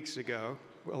few weeks ago,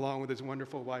 along with his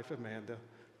wonderful wife, Amanda.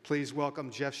 Please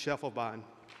welcome Jeff Scheffelbein.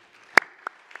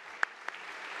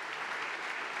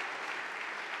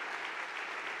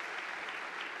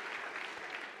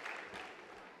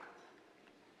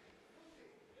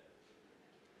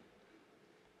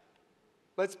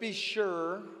 Let's be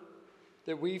sure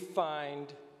that we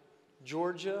find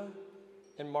Georgia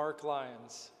and Marc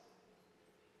Lyons.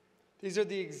 These are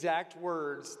the exact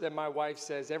words that my wife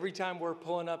says every time we're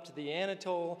pulling up to the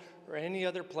Anatole or any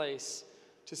other place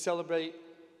to celebrate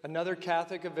another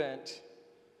Catholic event,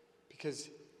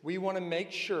 because we want to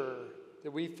make sure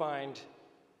that we find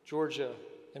Georgia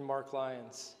and Marc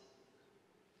Lyons.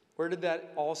 Where did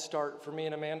that all start for me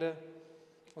and Amanda?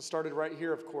 Well, it started right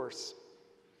here, of course.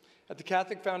 At the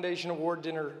Catholic Foundation Award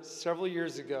dinner several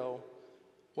years ago,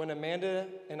 when Amanda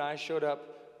and I showed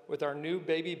up with our new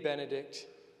baby Benedict,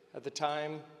 at the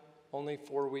time only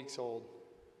 4 weeks old.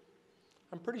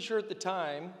 I'm pretty sure at the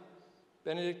time,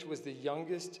 Benedict was the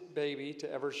youngest baby to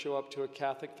ever show up to a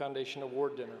Catholic Foundation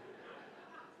Award dinner.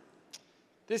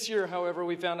 This year, however,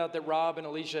 we found out that Rob and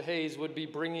Alicia Hayes would be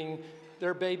bringing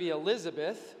their baby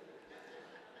Elizabeth,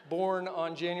 born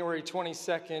on January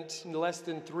 22nd, less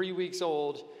than 3 weeks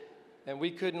old, and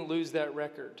we couldn't lose that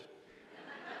record.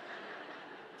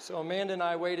 So Amanda and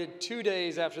I waited 2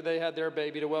 days after they had their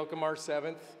baby to welcome our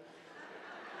 7th.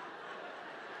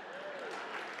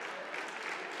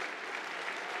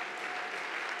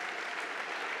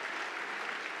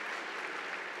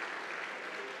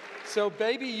 So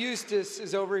baby Eustace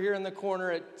is over here in the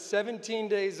corner at 17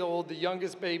 days old, the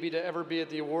youngest baby to ever be at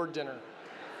the award dinner.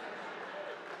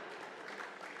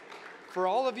 For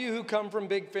all of you who come from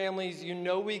big families, you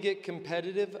know we get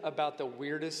competitive about the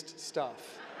weirdest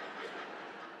stuff.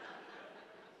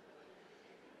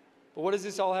 But what does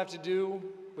this all have to do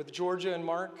with Georgia and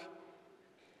Marc?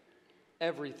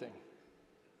 Everything.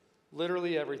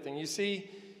 Literally everything. You see,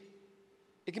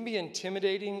 It can be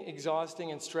intimidating,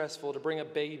 exhausting, and stressful to bring a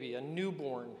baby, a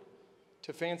newborn,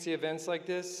 to fancy events like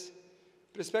this,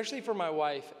 but especially for my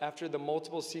wife after the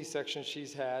multiple C-sections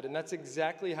she's had, and that's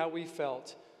exactly how we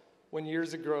felt when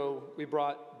years ago we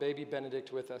brought baby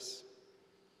Benedict with us.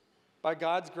 By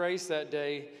God's grace that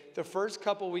day, the first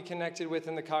couple we connected with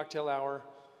in the cocktail hour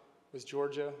was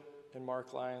Georgia and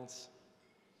Marc Lyons.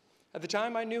 At the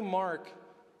time, I knew Marc,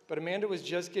 but Amanda was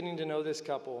just getting to know this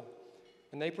couple,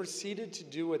 and they proceeded to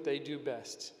do what they do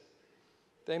best.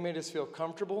 They made us feel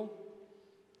comfortable.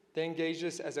 They engaged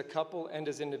us as a couple and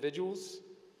as individuals.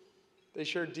 They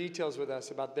shared details with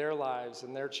us about their lives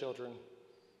and their children.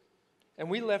 And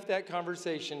we left that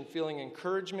conversation feeling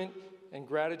encouragement and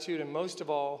gratitude, and most of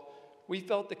all, we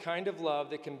felt the kind of love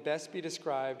that can best be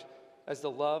described as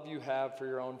the love you have for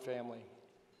your own family.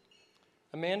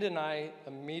 Amanda and I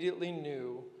immediately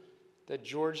knew that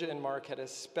Georgia and Marc had a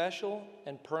special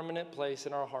and permanent place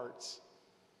in our hearts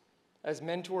as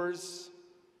mentors,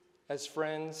 as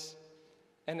friends,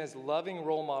 and as loving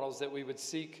role models that we would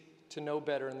seek to know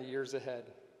better in the years ahead.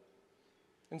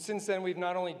 And since then, we've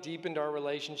not only deepened our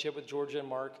relationship with Georgia and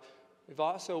Marc, we've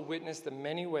also witnessed the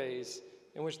many ways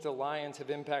in which the Lyons have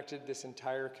impacted this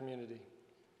entire community.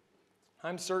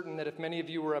 I'm certain that if many of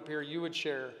you were up here, you would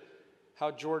share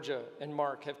how Georgia and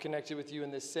Marc have connected with you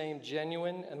in this same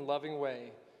genuine and loving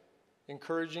way,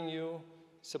 encouraging you,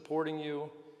 supporting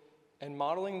you, and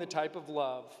modeling the type of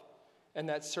love and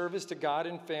that service to God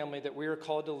and family that we are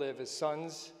called to live as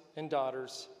sons and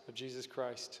daughters of Jesus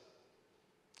Christ.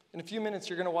 In a few minutes,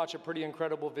 you're going to watch a pretty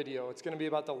incredible video. It's going to be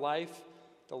about the life,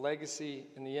 the legacy,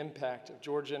 and the impact of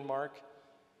Georgia and Marc.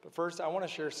 But first, I want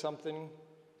to share something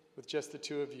with just the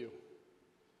two of you,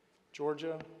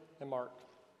 Georgia and Marc.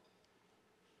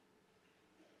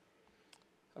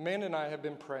 Amanda and I have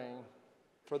been praying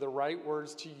for the right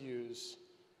words to use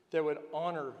that would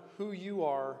honor who you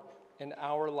are in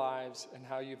our lives and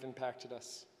how you've impacted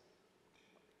us.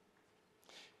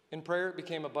 In prayer, it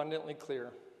became abundantly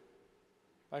clear.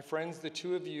 My friends, the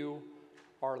two of you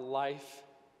are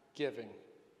life-giving.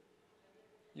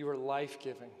 You are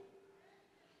life-giving.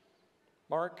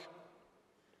 Marc,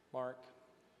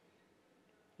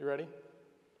 you ready?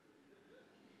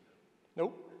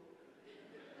 Nope.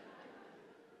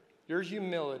 Your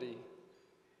humility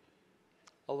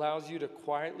allows you to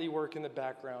quietly work in the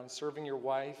background, serving your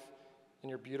wife and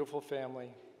your beautiful family,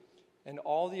 and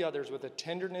all the others with a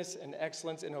tenderness and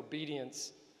excellence and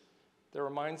obedience that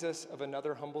reminds us of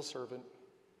another humble servant,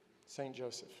 St.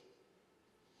 Joseph.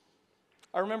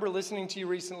 I remember listening to you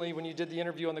recently when you did the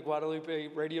interview on the Guadalupe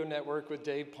Radio Network with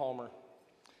Dave Palmer.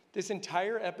 This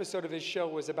entire episode of his show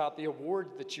was about the award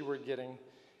that you were getting,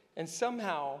 and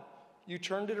somehow you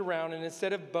turned it around, and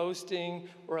instead of boasting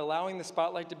or allowing the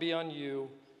spotlight to be on you,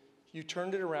 you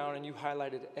turned it around and you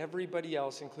highlighted everybody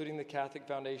else, including the Catholic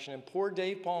Foundation, and poor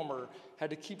Dave Palmer had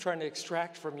to keep trying to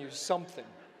extract from you something.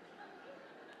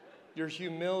 Your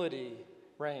humility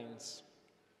reigns.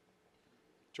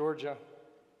 Georgia,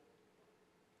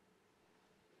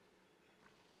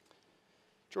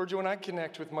 when I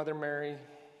connect with Mother Mary,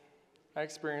 I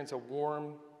experience a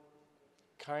warm,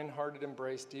 kind-hearted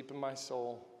embrace deep in my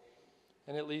soul,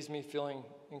 and it leaves me feeling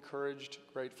encouraged,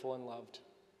 grateful, and loved.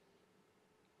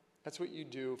 That's what you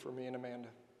do for me and Amanda.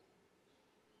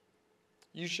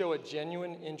 You show a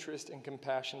genuine interest and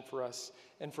compassion for us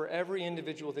and for every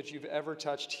individual that you've ever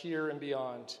touched here and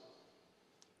beyond.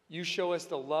 You show us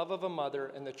the love of a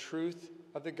mother and the truth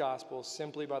of the gospel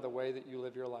simply by the way that you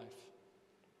live your life.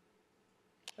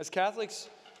 As Catholics,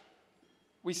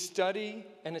 we study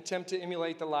and attempt to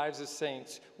emulate the lives of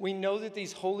saints. We know that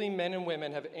these holy men and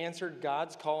women have answered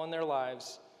God's call in their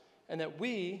lives, and that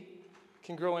we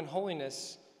can grow in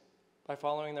holiness by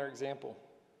following their example.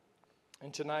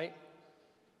 And tonight,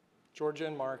 Georgia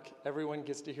and Marc, everyone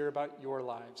gets to hear about your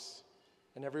lives,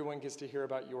 and everyone gets to hear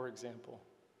about your example.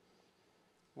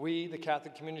 We, the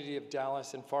Catholic community of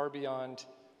Dallas and far beyond,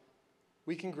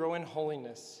 we can grow in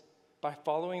holiness by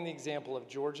following the example of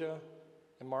Georgia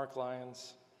and Marc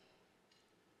Lyons.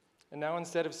 And now,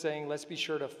 instead of saying, let's be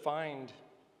sure to find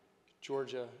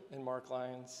Georgia and Marc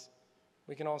Lyons,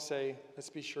 we can all say, let's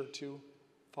be sure to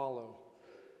follow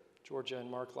Georgia and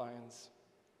Marc Lyons.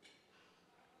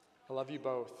 I love you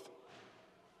both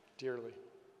dearly.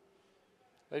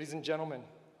 Ladies and gentlemen,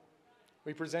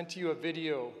 we present to you a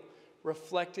video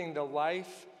reflecting the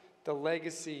life, the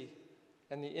legacy,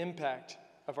 and the impact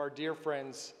of our dear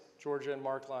friends, Georgia and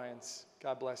Marc Lyons.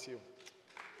 God bless you.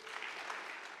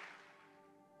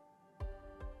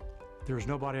 There's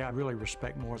nobody I really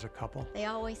respect more as a couple. They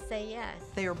always say yes.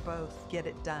 They are both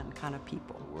get-it-done kind of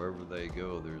people. Wherever they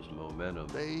go, there's momentum.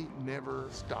 They never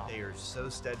stop. They are so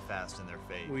steadfast in their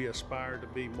faith. We aspire to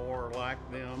be more like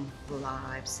them.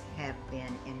 Lives have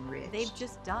been enriched. They've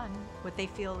just done what they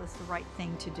feel is the right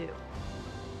thing to do.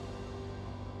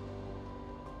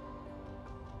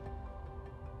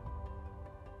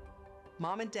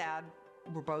 Mom and Dad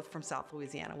were both from South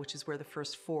Louisiana, which is where the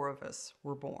first 4 of us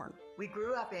were born. We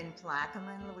grew up in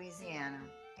Plaquemine, Louisiana.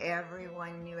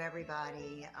 Everyone knew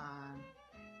everybody.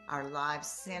 Our lives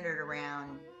centered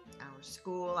around our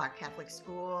school, our Catholic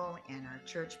school, and our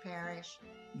church parish.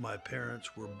 My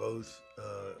parents were both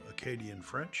Acadian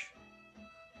French.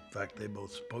 In fact, they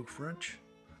both spoke French.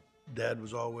 Dad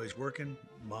was always working.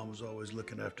 Mom was always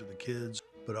looking after the kids,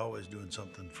 but always doing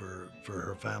something for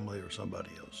her family or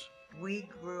somebody else. We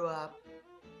grew up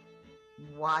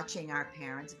watching our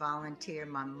parents volunteer.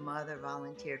 My mother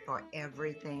volunteered for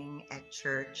everything at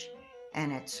church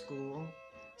and at school.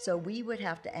 So we would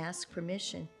have to ask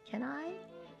permission. Can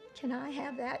I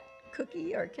have that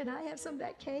cookie, or can I have some of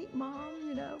that cake, Mom?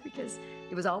 You know, because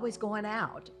it was always going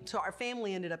out. So our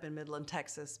family ended up in Midland,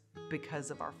 Texas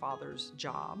because of our father's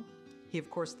job. He, of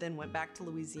course, then went back to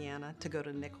Louisiana to go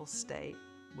to Nichols State,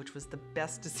 which was the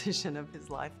best decision of his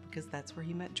life because that's where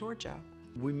he met Georgia.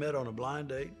 We met on a blind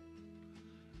date,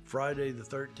 Friday the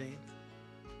 13th,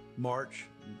 March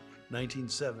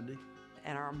 1970.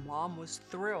 And our mom was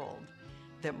thrilled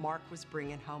that Mark was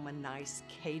bringing home a nice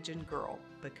Cajun girl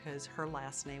because her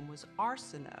last name was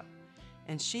Arsenault,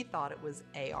 and she thought it was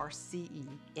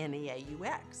Arceneaux.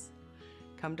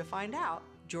 Come to find out,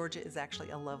 Georgia is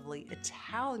actually a lovely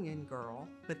Italian girl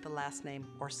with the last name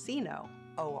Orsino,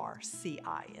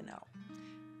 O-R-C-I-N-O.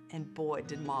 And boy,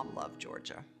 did Mom love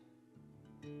Georgia.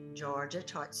 Georgia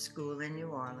taught school in New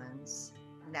Orleans,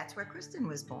 and that's where Kristen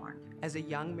was born. As a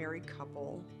young married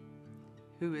couple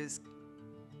who is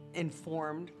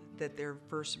informed that their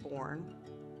firstborn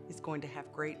is going to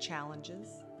have great challenges,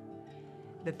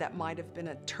 that might have been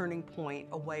a turning point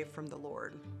away from the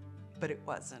Lord, but it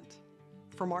wasn't.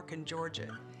 For Mark and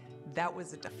Georgia, that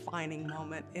was a defining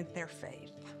moment in their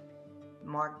faith.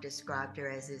 Mark described her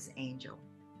as his angel.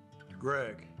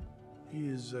 Greg, he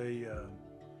is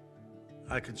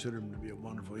I consider him to be a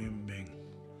wonderful human being.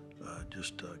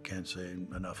 Can't say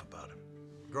enough about him.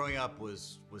 Growing up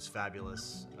was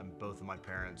fabulous. Both of my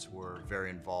parents were very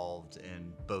involved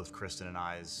in both Kristen and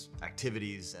I's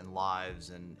activities and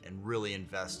lives, and really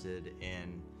invested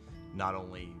in not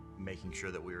only making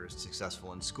sure that we were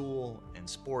successful in school and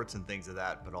sports and things of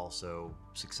that, but also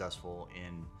successful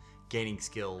in gaining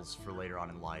skills for later on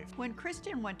in life. When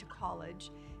Kristen went to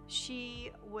college,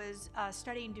 she was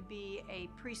studying to be a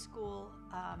preschool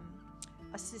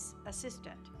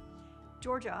assistant.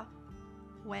 Georgia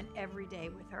went every day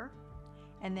with her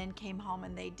and then came home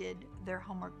and they did their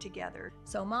homework together.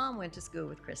 So Mom went to school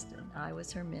with Kristen. I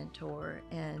was her mentor,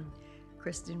 and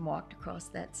Kristen walked across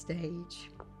that stage.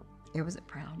 It was a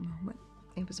proud moment.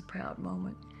 It was a proud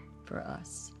moment for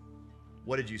us.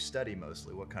 What did you study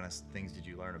mostly? What kind of things did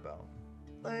you learn about?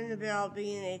 Learned about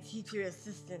being a teacher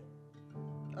assistant.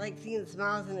 I like seeing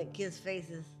smiles in the kids'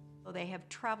 faces. So they have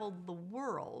traveled the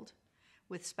world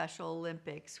with Special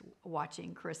Olympics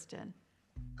watching Kristen.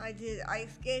 I did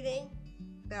ice skating,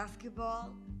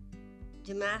 basketball,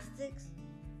 gymnastics,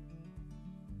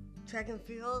 track and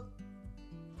field.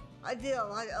 I did a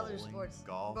lot of other sports.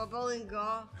 Golf. Bowling,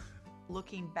 golf.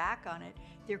 Looking back on it,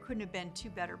 there couldn't have been 2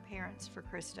 better parents for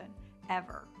Kristen,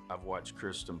 ever. I've watched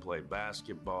Kristen play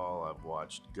basketball, I've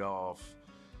watched golf,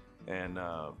 and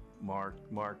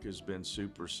Mark has been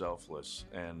super selfless,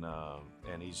 and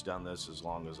he's done this as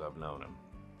long as I've known him.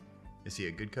 Is he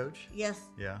a good coach? Yes.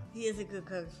 Yeah? He is a good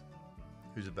coach.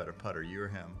 Who's a better putter, you or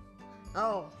him?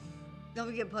 Oh, don't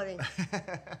forget putting.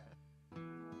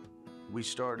 We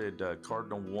started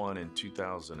Cardinal 1 in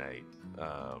 2008,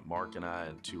 Mark and I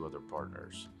and 2 other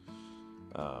partners.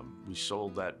 We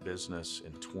sold that business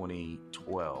in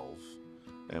 2012,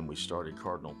 and we started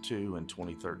Cardinal 2 in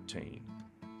 2013.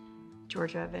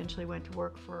 Georgia eventually went to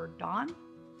work for Don,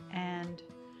 and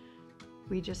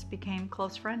we just became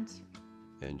close friends.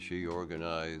 And she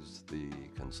organized the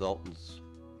consultants,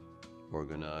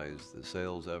 organized the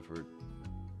sales effort,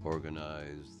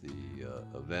 organized the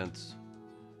events,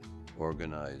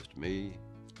 organized me.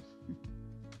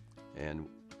 And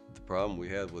the problem we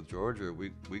had with Georgia,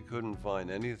 we couldn't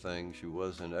find anything she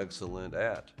wasn't excellent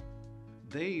at.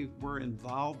 They were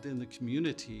involved in the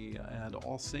community at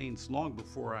All Saints long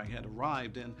before I had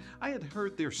arrived, and I had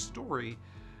heard their story,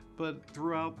 but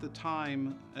throughout the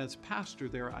time as pastor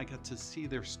there, I got to see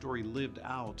their story lived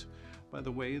out by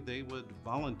the way, they would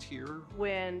volunteer.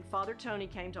 When Father Tony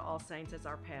came to All Saints as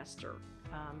our pastor,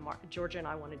 Georgia and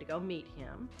I wanted to go meet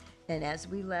him. And as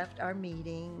we left our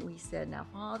meeting, we said, now,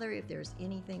 Father, if there's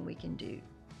anything we can do,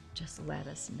 just let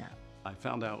us know. I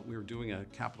found out we were doing a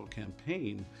capital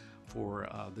campaign for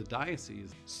the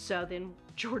diocese. So then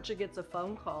Georgia gets a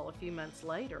phone call a few months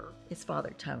later. It's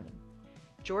Father Tony.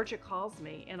 Georgia calls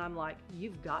me and I'm like,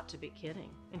 you've got to be kidding.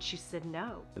 And she said,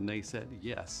 no. And they said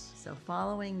yes. So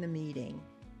following the meeting,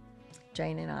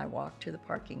 Jane and I walked to the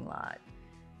parking lot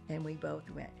and we both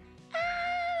went, ah!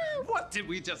 What did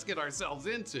we just get ourselves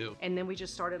into? And then we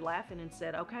just started laughing and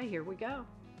said, okay, here we go.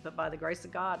 But by the grace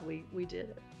of God, we did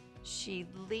it. She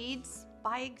leads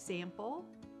by example.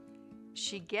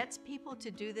 She gets people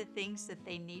to do the things that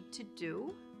they need to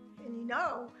do. And you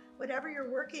know, whatever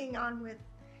you're working on with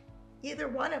either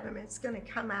one of them, it's going to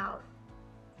come out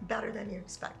better than you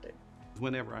expected.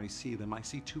 Whenever I see them, I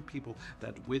see two people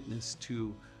that witness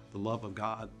to the love of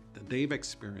God that they've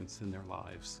experienced in their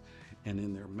lives and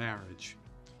in their marriage.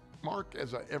 Mark,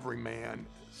 as a everyman,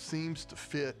 seems to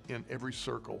fit in every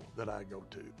circle that I go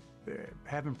to.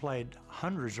 Having played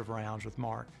hundreds of rounds with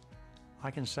Mark, I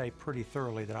can say pretty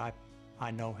thoroughly that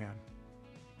I know him,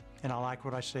 and I like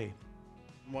what I see.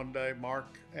 One day, Mark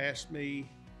asked me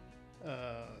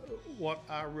what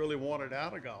I really wanted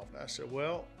out of golf. I said,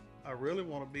 well, I really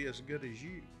want to be as good as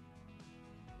you.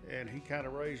 And he kind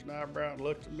of raised an eyebrow and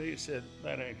looked at me and said,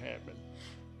 that ain't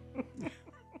happening.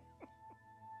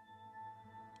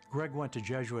 Greg went to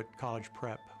Jesuit College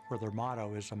Prep, where their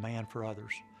motto is a man for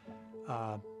others.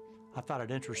 I thought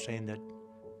it interesting that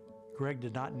Greg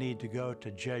did not need to go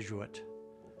to Jesuit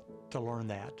to learn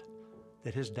that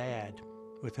his dad,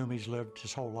 with whom he's lived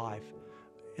his whole life,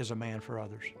 is a man for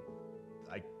others.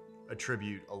 I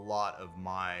attribute a lot of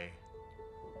my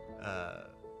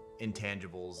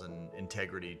intangibles and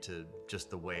integrity to just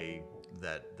the way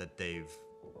that they've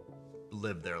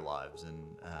lived their lives.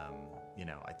 And,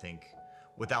 I think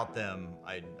without them,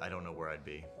 I don't know where I'd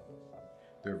be.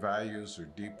 Their values are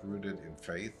deep-rooted in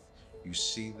faith. You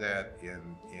see that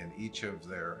in each of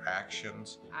their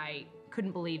actions. I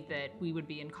couldn't believe that we would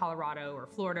be in Colorado or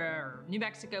Florida or New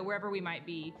Mexico, wherever we might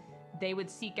be. They would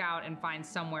seek out and find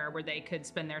somewhere where they could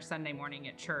spend their Sunday morning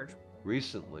at church.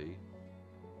 Recently,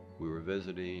 we were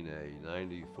visiting a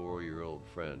 94-year-old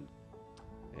friend,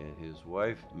 and his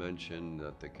wife mentioned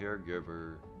that the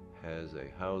caregiver has a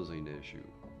housing issue.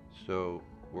 So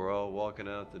we're all walking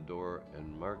out the door,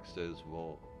 and Mark says,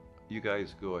 well, you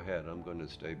guys go ahead, I'm going to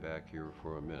stay back here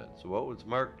for a minute. So what was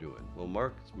Mark doing? Well,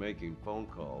 Mark's making phone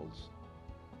calls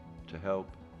to help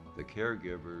the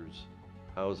caregiver's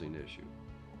housing issue.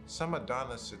 Some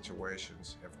Adonis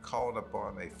situations have called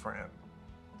upon a friend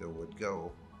that would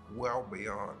go well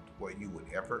beyond what you would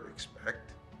ever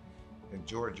expect, and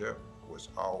Georgia was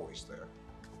always there.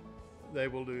 They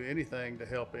will do anything to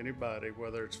help anybody,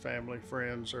 whether it's family,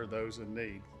 friends, or those in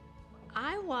need.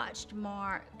 I watched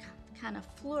Mark kind of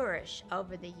flourish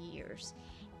over the years,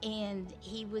 and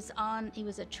he was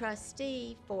a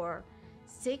trustee for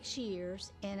 6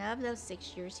 years, and of those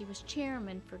 6 years he was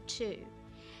chairman for 2.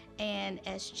 And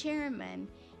as chairman,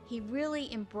 he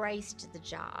really embraced the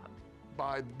job.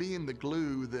 By being the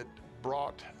glue that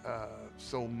brought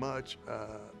so much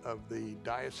of the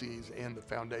diocese and the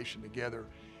foundation together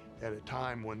at a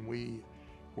time when we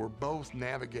were both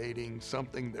navigating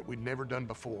something that we'd never done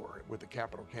before with the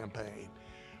capital campaign.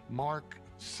 Mark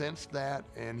sensed that,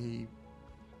 and he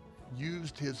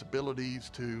used his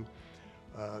abilities to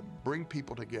bring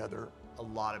people together. A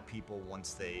lot of people,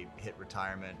 once they hit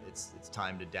retirement, it's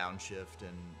time to downshift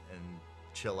and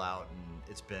chill out, and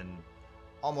it's been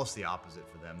almost the opposite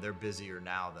for them. They're busier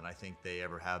now than I think they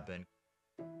ever have been.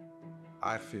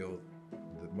 I feel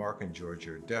that Mark and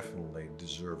Georgia are definitely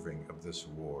deserving of this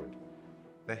award.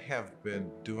 They have been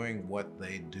doing what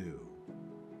they do,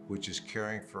 which is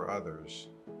caring for others,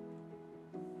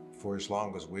 for as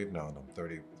long as we've known them,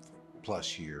 30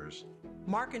 plus years.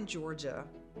 Mark and Georgia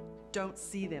don't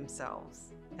see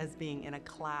themselves as being in a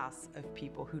class of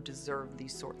people who deserve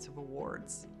these sorts of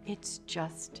awards. It's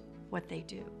just what they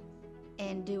do.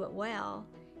 And do it well,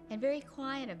 and very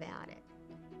quiet about it.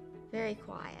 Very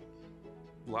quiet.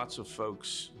 Lots of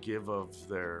folks give of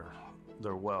their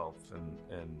wealth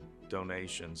and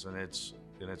donations, and it's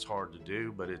hard to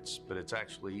do, but it's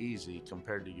actually easy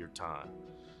compared to your time.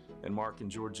 And Mark and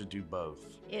Georgia do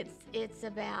both. It's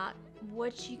about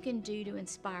what you can do to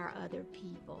inspire other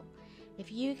people.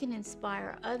 If you can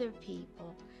inspire other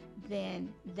people,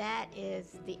 then that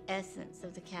is the essence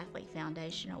of the Catholic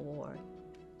Foundation Award.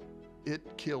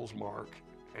 It kills Mark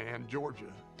and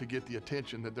Georgia to get the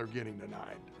attention that they're getting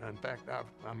tonight. In fact,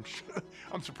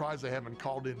 I'm surprised they haven't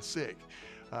called in sick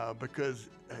because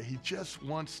he just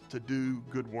wants to do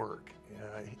good work,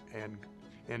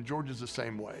 and Georgia's the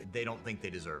same way. They don't think they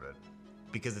deserve it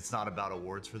because it's not about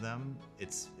awards for them.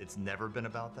 It's never been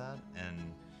about that,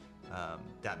 and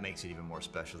that makes it even more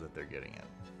special that they're getting it.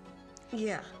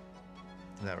 Yeah.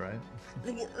 Is that right?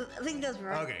 I think that's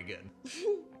right. Okay, good.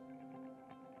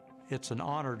 It's an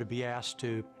honor to be asked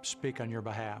to speak on your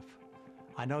behalf.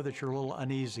 I know that you're a little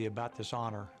uneasy about this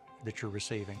honor that you're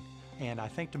receiving, and I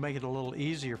think to make it a little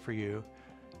easier for you,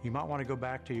 you might want to go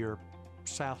back to your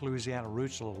South Louisiana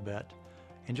roots a little bit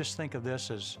and just think of this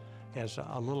as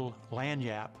a little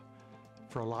lagniappe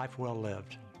for a life well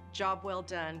lived. Job well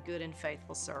done, good and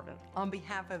faithful servant. On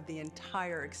behalf of the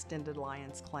entire extended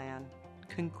Lyons clan,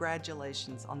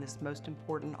 congratulations on this most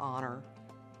important honor.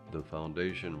 The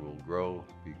foundation will grow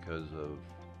because of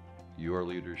your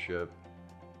leadership.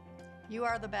 You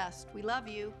are the best. We love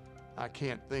you. I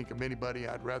can't think of anybody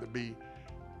I'd rather be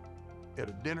at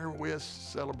a dinner with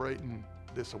celebrating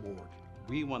this award.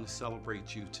 We want to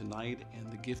celebrate you tonight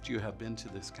and the gift you have been to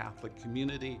this Catholic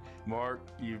community. Mark,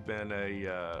 you've been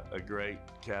a great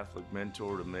Catholic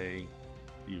mentor to me.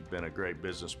 You've been a great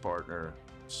business partner,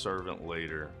 servant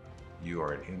leader. You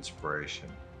are an inspiration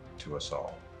to us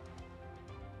all.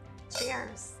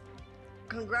 Cheers.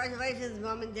 Congratulations,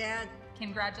 Mom and Dad.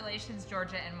 Congratulations,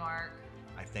 Georgia and Marc.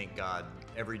 I thank God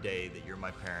every day that you're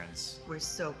my parents. We're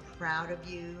so proud of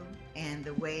you and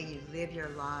the way you live your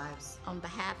lives. On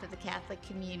behalf of the Catholic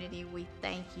community, we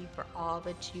thank you for all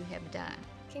that you have done.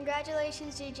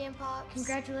 Congratulations, Gigi and Pops.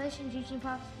 Congratulations, Gigi and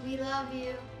Pops. We love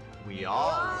you. We all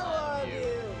love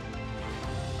you.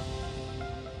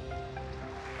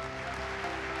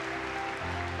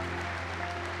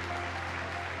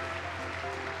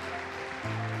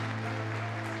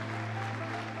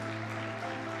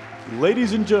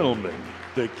 Ladies and gentlemen,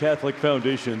 the Catholic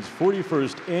Foundation's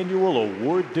 41st Annual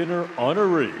Award Dinner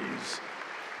honorees,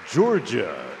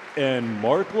 Georgia and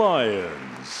Marc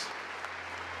Lyons.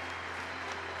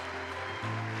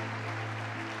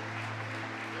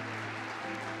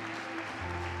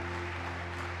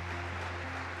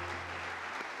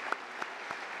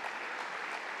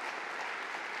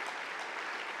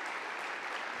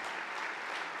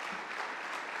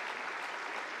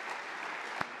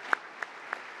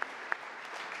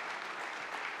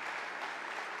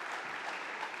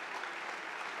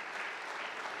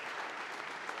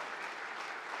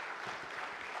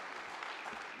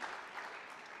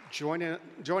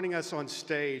 Joining us on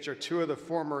stage are two of the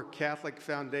former Catholic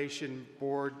Foundation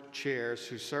board chairs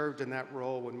who served in that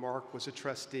role when Marc was a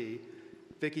trustee,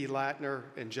 Vicki Latner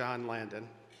and John Landon.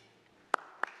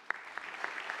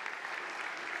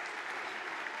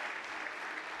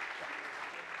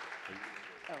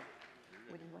 Oh,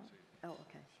 what do you want? Oh,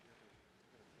 okay.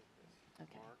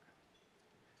 Okay.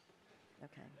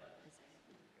 Okay.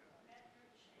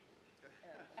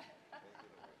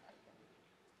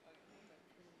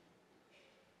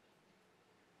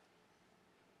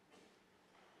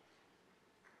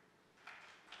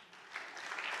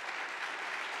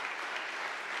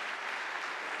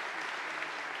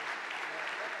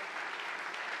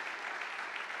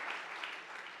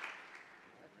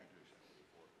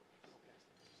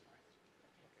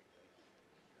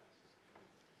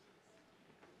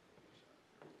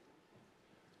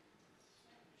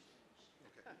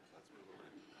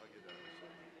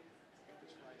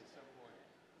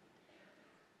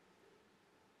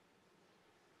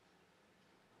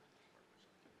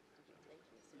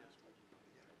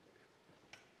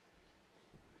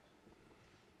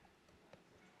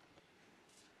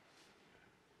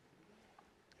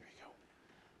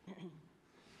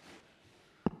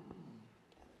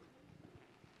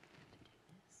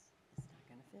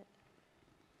 Fit.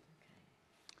 Okay.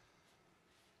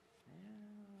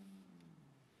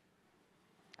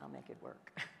 I'll make it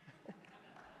work.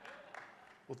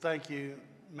 Well, thank you,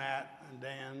 Matt and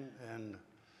Dan and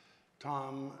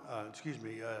Tom,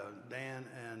 Dan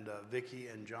and Vicki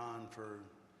and John for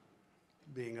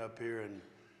being up here. And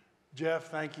Jeff,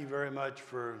 thank you very much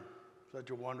for such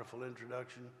a wonderful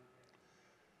introduction.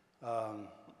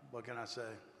 What can I say?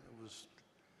 It was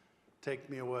take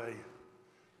me away.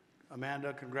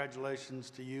 Amanda, congratulations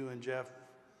to you and Jeff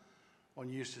on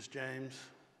Eustace James.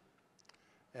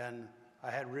 And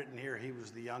I had written here he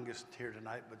was the youngest here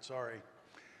tonight, but sorry.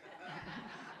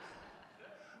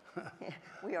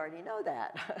 We already know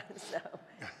that. So,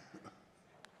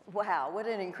 wow, what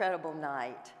an incredible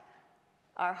night.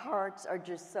 Our hearts are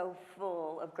just so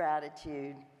full of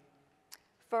gratitude.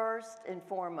 First and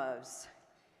foremost,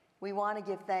 we want to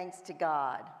give thanks to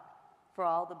God for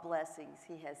all the blessings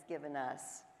he has given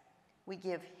us. We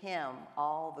give him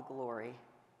all the glory.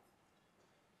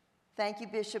 Thank you,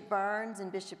 Bishop Burns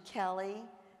and Bishop Kelly,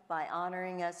 by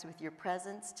honoring us with your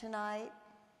presence tonight.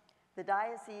 The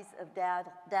Diocese of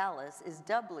Dallas is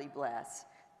doubly blessed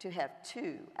to have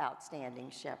two outstanding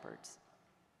shepherds.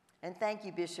 And thank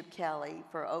you, Bishop Kelly,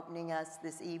 for opening us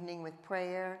this evening with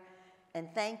prayer. And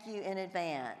thank you in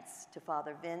advance to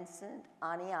Father Vincent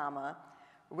Aniyama,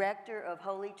 Rector of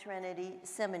Holy Trinity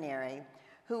Seminary,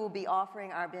 who will be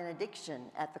offering our benediction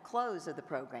at the close of the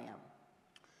program.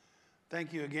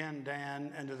 Thank you again,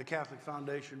 Dan, and to the Catholic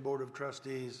Foundation Board of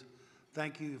Trustees.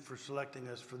 Thank you for selecting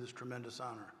us for this tremendous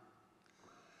honor.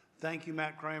 Thank you,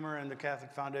 Matt Kramer and the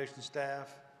Catholic Foundation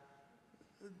staff.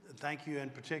 Thank you in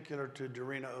particular to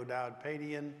Dorena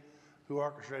O'Dowd-Padian, who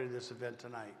orchestrated this event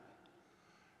tonight.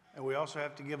 And we also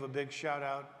have to give a big shout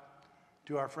out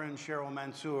to our friend Cheryl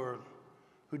Mansour,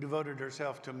 who devoted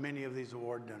herself to many of these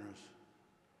award dinners.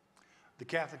 The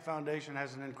Catholic Foundation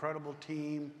has an incredible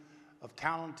team of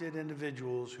talented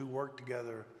individuals who work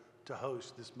together to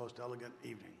host this most elegant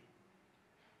evening.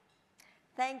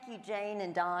 Thank you, Jane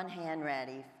and Don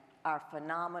Hanratty, our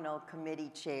phenomenal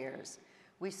committee chairs.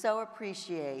 We so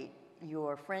appreciate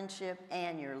your friendship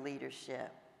and your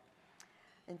leadership.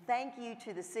 And thank you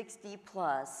to the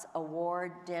 60-plus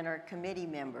award dinner committee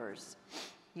members.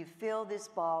 You fill this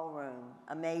ballroom.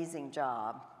 Amazing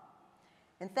job.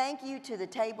 And thank you to the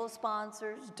table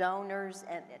sponsors, donors,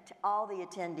 and to all the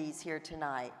attendees here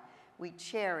tonight. We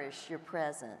cherish your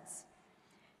presence.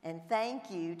 And thank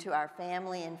you to our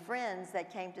family and friends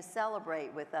that came to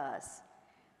celebrate with us.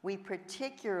 We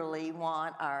particularly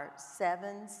want our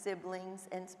 7 siblings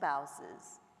and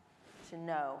spouses to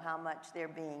know how much their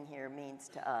being here means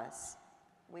to us.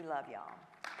 We love y'all.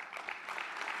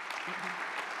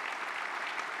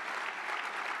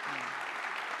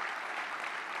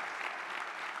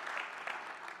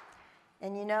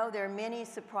 And you know, there are many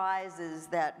surprises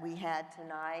that we had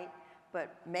tonight,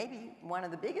 but maybe one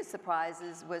of the biggest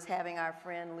surprises was having our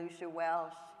friend Lucia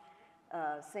Welsh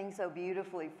sing so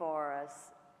beautifully for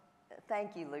us.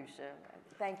 Thank you, Lucia.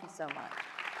 Thank you so much.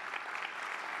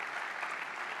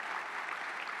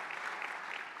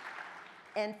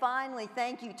 And finally,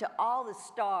 thank you to all the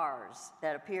stars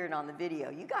that appeared on the video.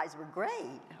 You guys were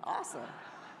great. Awesome.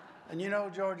 And you know,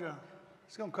 Georgia,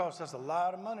 it's going to cost us a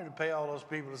lot of money to pay all those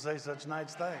people to say such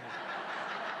nice things.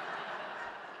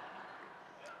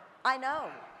 I know.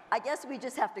 I guess we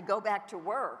just have to go back to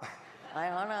work. I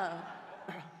don't know.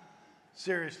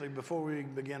 Seriously, before we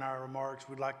begin our remarks,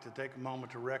 we'd like to take a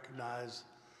moment to recognize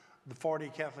the 40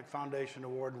 Catholic Foundation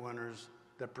Award winners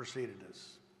that preceded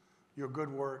us. Your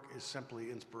good work is simply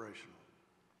inspirational.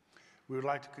 We would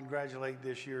like to congratulate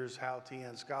this year's Hal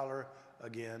Tehan Scholar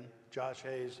again. Josh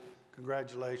Hayes,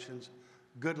 congratulations.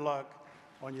 Good luck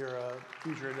on your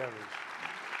future endeavors.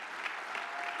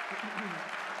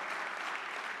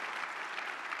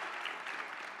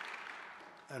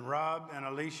 And Rob and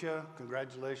Alicia,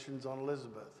 congratulations on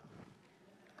Elizabeth.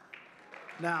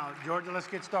 Now, Georgia, let's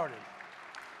get started.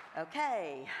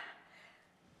 Okay.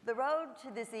 The road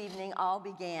to this evening all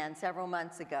began several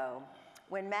months ago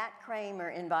when Matt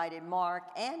Kramer invited Mark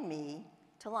and me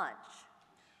to lunch.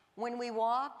 When we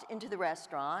walked into the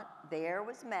restaurant, there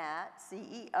was Matt,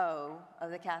 CEO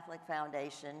of the Catholic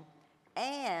Foundation,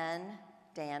 and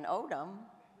Dan Odom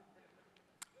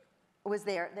was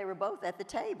there. They were both at the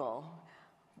table.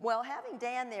 Well, having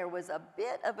Dan there was a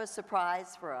bit of a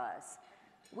surprise for us.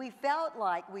 We felt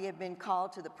like we had been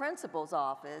called to the principal's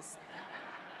office,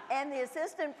 and the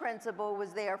assistant principal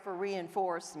was there for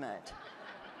reinforcement.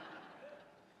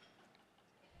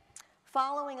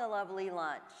 Following a lovely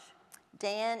lunch,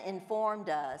 Dan informed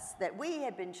us that we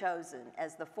had been chosen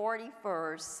as the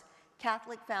 41st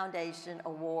Catholic Foundation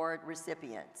Award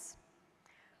recipients.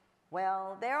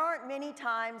 Well, there aren't many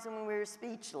times when we were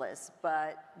speechless,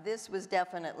 but this was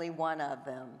definitely one of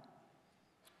them.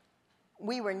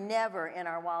 We were never in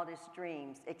our wildest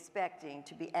dreams expecting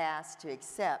to be asked to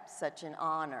accept such an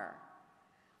honor.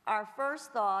 Our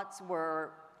first thoughts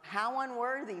were how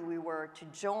unworthy we were to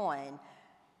join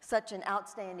such an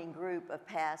outstanding group of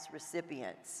past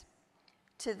recipients.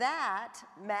 To that,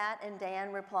 Matt and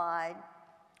Dan replied,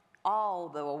 "All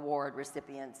the award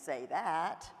recipients say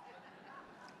that."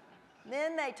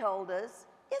 Then they told us,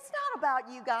 "It's not about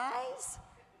you guys."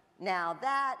 Now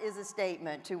that is a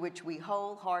statement to which we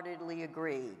wholeheartedly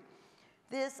agree.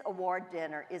 This award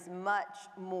dinner is much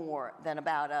more than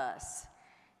about us.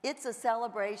 It's a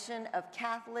celebration of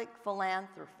Catholic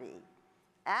philanthropy.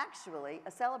 Actually,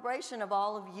 a celebration of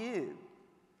all of you.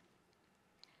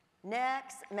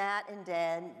 Next, Matt and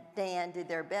Dan did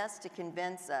their best to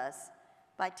convince us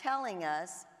by telling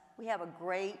us we have a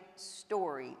great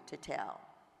story to tell.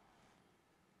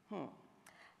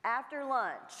 After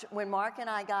lunch, when Mark and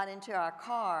I got into our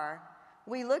car,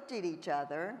 we looked at each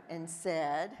other and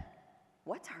said,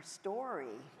 "What's our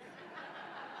story?"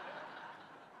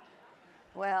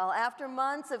 Well, after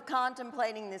months of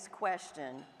contemplating this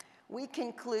question, we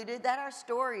concluded that our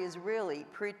story is really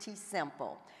pretty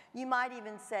simple. You might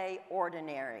even say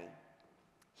ordinary.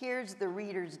 Here's the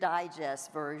Reader's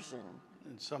Digest version.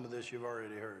 And some of this you've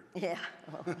already heard. Yeah.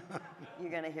 Well,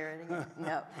 you're going to hear it again?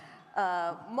 No.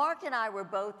 Mark and I were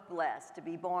both blessed to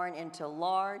be born into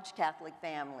large Catholic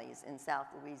families in South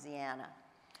Louisiana.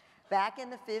 Back in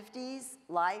the 50s,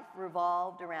 life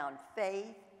revolved around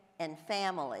faith and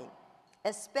family,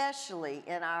 especially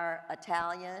in our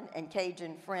Italian and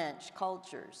Cajun French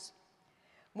cultures.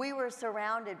 We were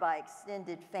surrounded by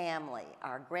extended family,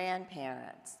 our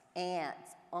grandparents,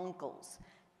 aunts, uncles,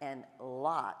 and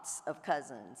lots of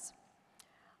cousins.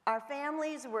 Our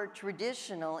families were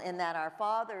traditional in that our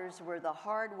fathers were the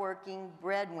hardworking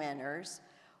breadwinners,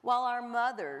 while our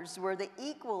mothers were the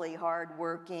equally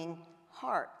hardworking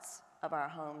hearts of our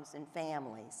homes and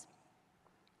families.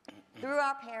 Through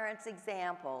our parents'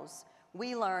 examples,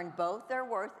 we learned both their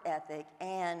work ethic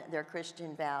and their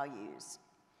Christian values.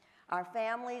 Our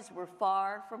families were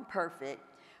far from perfect,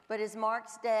 but as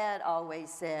Mark's dad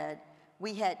always said,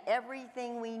 we had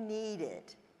everything we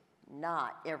needed,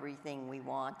 not everything we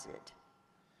wanted.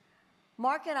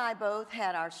 Mark and I both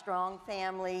had our strong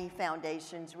family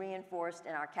foundations reinforced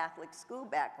in our Catholic school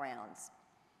backgrounds.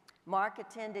 Mark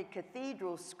attended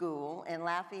Cathedral School in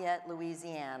Lafayette,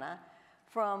 Louisiana,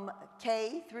 from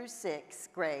K through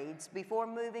 6th grades before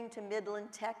moving to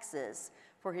Midland, Texas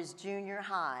for his junior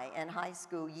high and high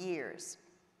school years.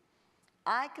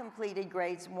 I completed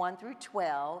grades 1 through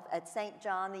 12 at St.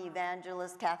 John the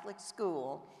Evangelist Catholic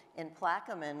School in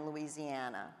Plaquemine,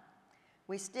 Louisiana.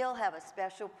 We still have a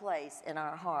special place in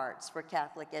our hearts for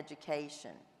Catholic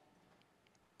education.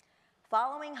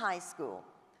 Following high school,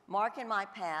 Mark and my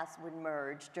paths would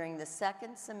merge during the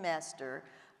second semester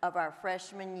of our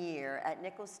freshman year at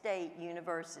Nicholls State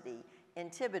University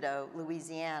in Thibodaux,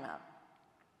 Louisiana,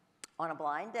 on a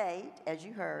blind date, as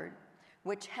you heard,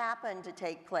 which happened to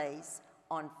take place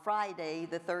on Friday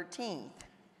the 13th.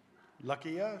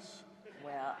 Lucky us.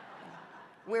 Well,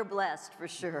 we're blessed for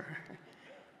sure.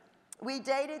 We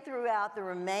dated throughout the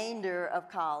remainder of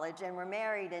college and were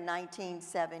married in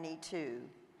 1972.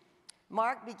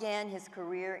 Mark began his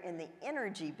career in the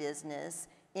energy business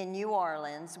in New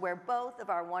Orleans, where both of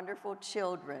our wonderful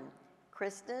children,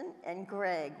 Kristen and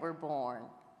Greg, were born.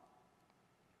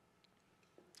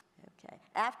 Okay.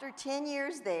 After 10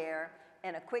 years there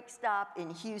and a quick stop in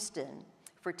Houston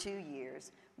for 2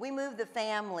 years, we moved the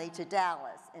family to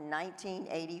Dallas in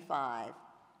 1985.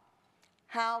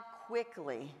 How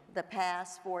quickly the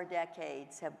past 4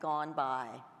 decades have gone by.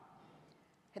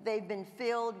 They've been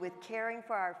filled with caring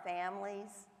for our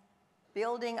families,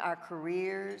 building our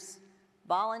careers,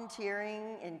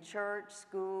 volunteering in church,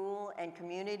 school, and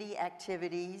community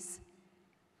activities,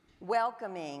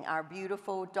 welcoming our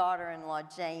beautiful daughter-in-law,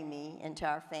 Jamie, into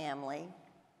our family,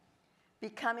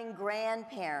 becoming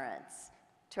grandparents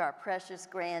to our precious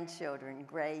grandchildren,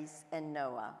 Grace and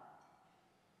Noah,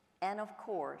 and of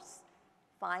course,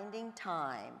 finding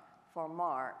time for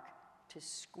Mark to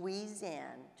squeeze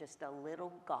in just a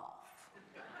little golf.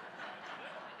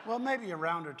 Well, maybe a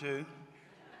round or two.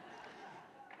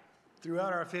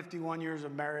 Throughout our 51 years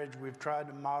of marriage, we've tried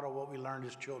to model what we learned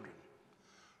as children,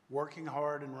 working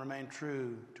hard and remain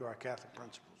true to our Catholic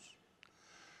principles.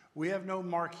 We have no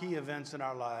marquee events in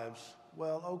our lives.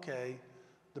 Well, okay,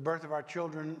 the birth of our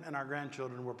children and our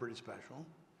grandchildren were pretty special.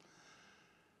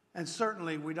 And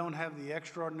certainly, we don't have the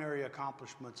extraordinary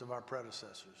accomplishments of our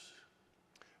predecessors.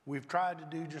 We've tried to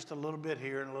do just a little bit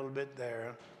here and a little bit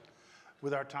there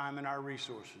with our time and our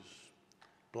resources,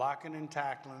 blocking and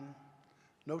tackling,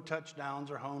 no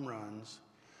touchdowns or home runs,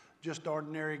 just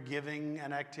ordinary giving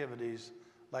and activities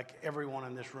like everyone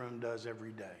in this room does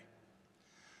every day.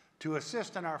 To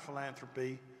assist in our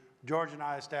philanthropy, George and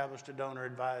I established a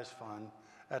donor-advised fund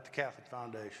at the Catholic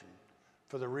Foundation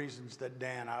for the reasons that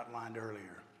Dan outlined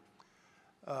earlier.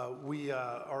 We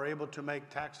are able to make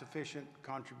tax-efficient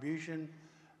contribution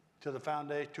to the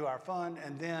foundation, to our fund,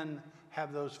 and then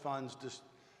have those funds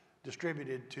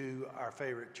distributed to our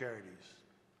favorite charities.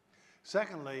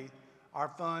 Secondly, our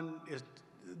fund is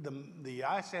the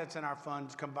assets in our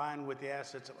funds combined with the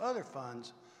assets of other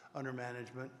funds under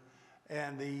management,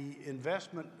 and the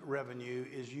investment revenue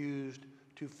is used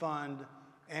to fund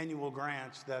annual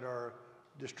grants that are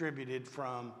distributed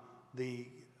from the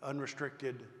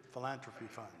unrestricted philanthropy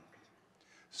fund.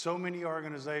 So many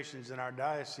organizations in our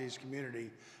diocese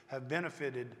community have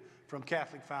benefited from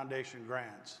Catholic Foundation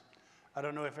grants. I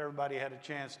don't know if everybody had a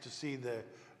chance to see the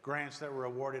grants that were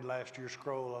awarded last year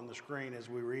scroll on the screen as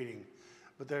we're reading,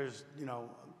 but there's,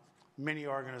 many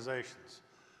organizations.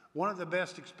 One of the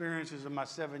best experiences of my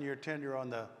 7-year tenure on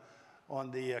the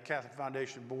Catholic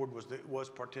Foundation board was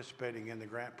participating in the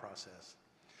grant process.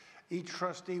 Each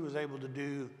trustee was able to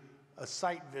do a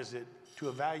site visit to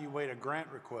evaluate a grant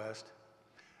request,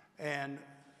 and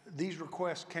these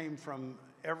requests came from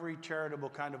every charitable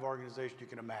kind of organization you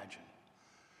can imagine.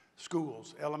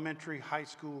 Schools, elementary, high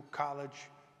school, college,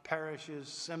 parishes,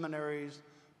 seminaries,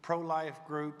 pro-life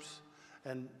groups,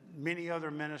 and many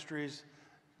other ministries,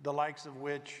 the likes of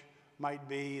which might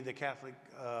be the Catholic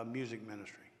Music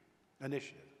Ministry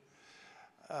Initiative.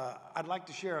 I'd like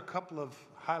to share a couple of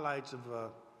highlights of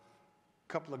a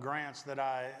couple of grants that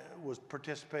I was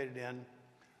participated in,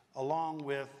 along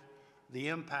with the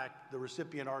impact the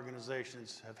recipient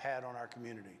organizations have had on our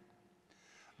community.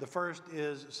 The first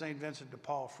is St. Vincent de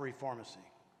Paul Free Pharmacy.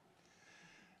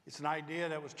 It's an idea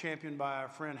that was championed by our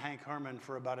friend Hank Herman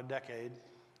for about a decade.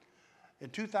 In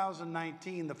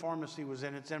 2019, the pharmacy was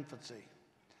in its infancy,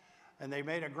 and they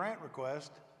made a grant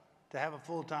request to have a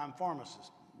full-time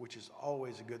pharmacist, which is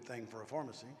always a good thing for a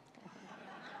pharmacy,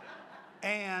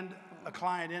 and a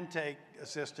client intake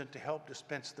assistant to help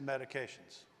dispense the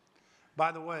medications.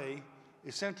 By the way,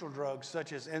 essential drugs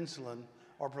such as insulin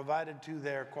are provided to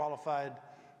their qualified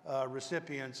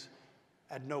recipients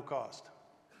at no cost.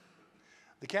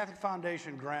 The Catholic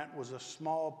Foundation grant was a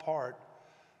small part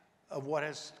of what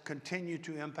has continued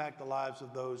to impact the lives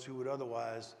of those who would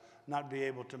otherwise not be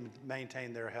able to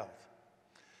maintain their health.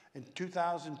 In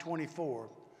 2024,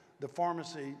 the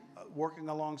pharmacy, working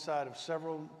alongside of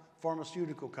several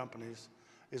pharmaceutical companies,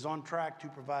 is on track to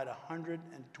provide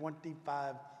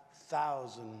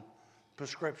 125,000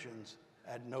 prescriptions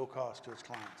at no cost to its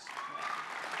clients.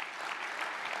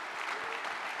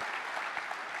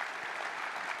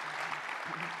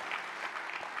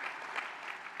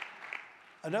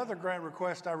 Another grant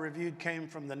request I reviewed came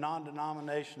from the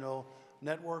non-denominational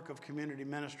network of community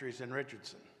ministries in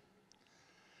Richardson.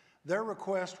 Their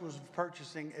request was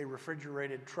purchasing a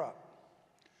refrigerated truck.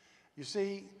 You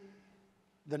see,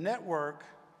 the network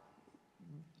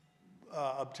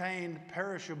obtained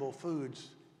perishable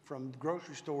foods from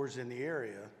grocery stores in the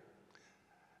area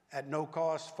at no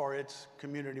cost for its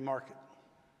community market.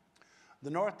 The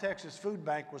North Texas Food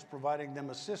Bank was providing them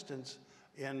assistance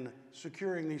in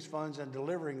securing these funds and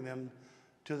delivering them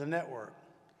to the network.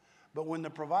 But when the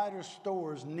provider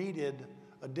stores needed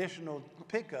additional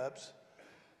pickups,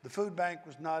 the food bank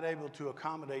was not able to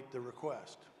accommodate the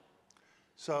request.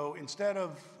 So instead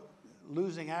of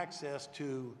losing access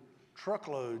to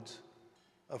truckloads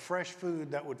of fresh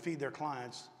food that would feed their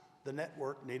clients, the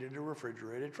network needed a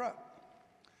refrigerated truck.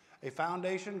 A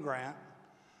foundation grant,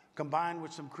 combined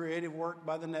with some creative work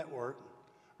by the network,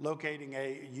 locating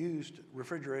a used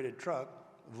refrigerated truck,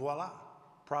 voila,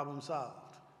 problem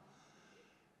solved.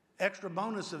 Extra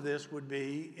bonus of this would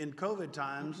be, in COVID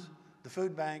times,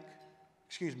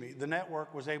 the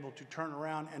network was able to turn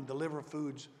around and deliver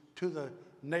foods to the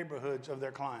neighborhoods of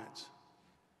their clients.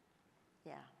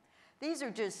 Yeah, these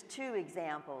are just two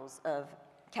examples of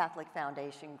Catholic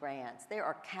Foundation grants. There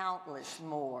are countless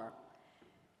more.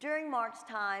 During Marc's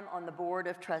time on the Board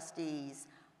of Trustees,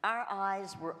 our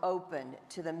eyes were opened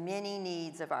to the many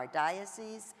needs of our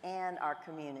diocese and our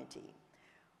community.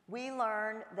 We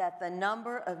learned that the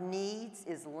number of needs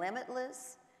is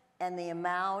limitless and the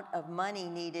amount of money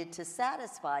needed to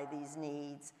satisfy these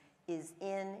needs is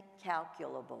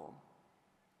incalculable.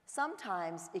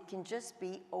 Sometimes it can just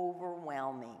be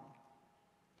overwhelming.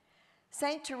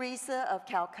 Saint Teresa of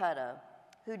Calcutta,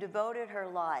 who devoted her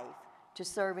life to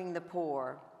serving the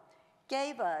poor,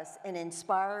 gave us an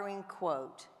inspiring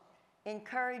quote,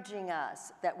 encouraging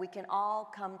us that we can all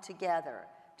come together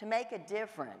to make a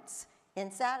difference in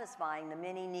satisfying the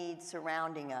many needs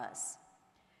surrounding us.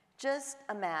 Just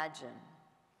imagine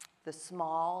the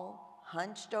small,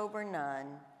 hunched-over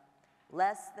nun,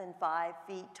 less than 5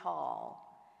 feet tall,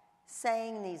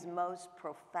 saying these most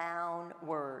profound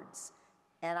words,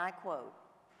 and I quote,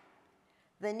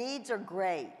 "The needs are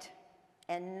great,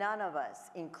 and none of us,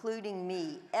 including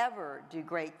me, ever do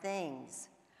great things.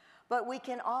 But we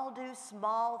can all do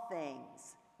small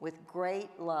things with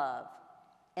great love,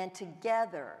 and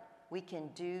together we can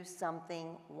do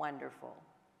something wonderful."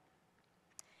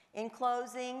 In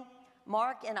closing,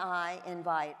 Marc and I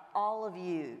invite all of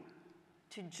you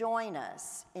to join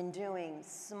us in doing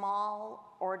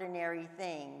small, ordinary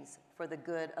things for the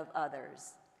good of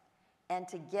others. And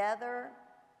together,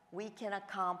 we can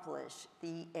accomplish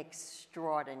the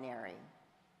extraordinary.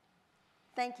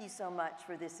 Thank you so much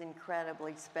for this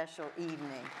incredibly special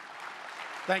evening.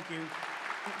 Thank you.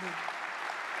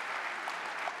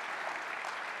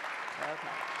 Okay.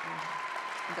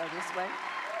 Go this way.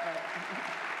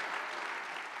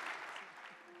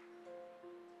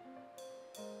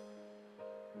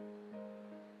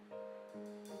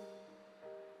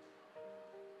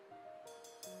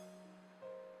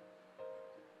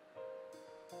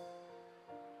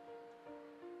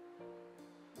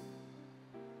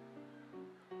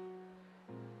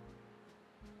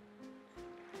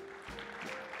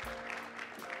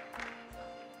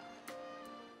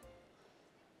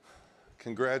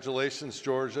 Congratulations,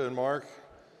 Georgia and Marc,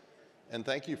 and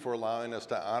thank you for allowing us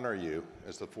to honor you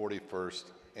as the 41st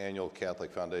Annual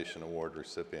Catholic Foundation Award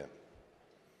recipient.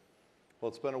 Well,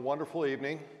 it's been a wonderful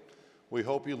evening. We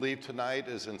hope you leave tonight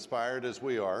as inspired as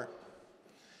we are.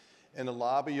 In the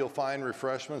lobby, you'll find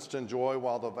refreshments to enjoy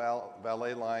while the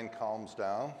valet line calms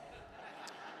down.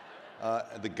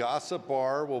 The gossip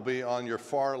bar will be on your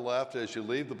far left as you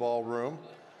leave the ballroom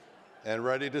and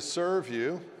ready to serve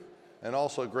you, and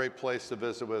also a great place to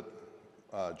visit with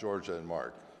Georgia and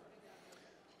Marc.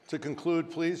 To conclude,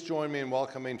 please join me in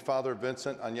welcoming Father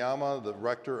Vincent Anyama, the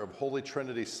rector of Holy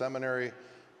Trinity Seminary,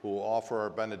 who will offer our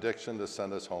benediction to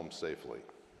send us home safely.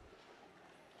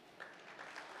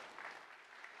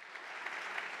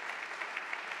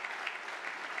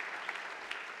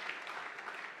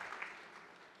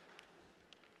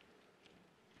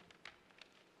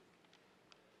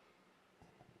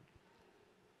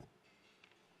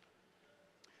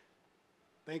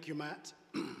 Thank you, Matt.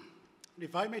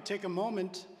 If I may take a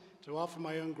moment to offer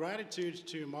my own gratitude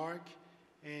to Marc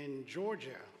and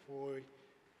Georgia for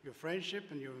your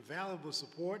friendship and your invaluable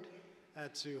support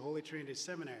to Holy Trinity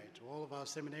Seminary, to all of our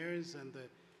seminarians, and the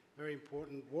very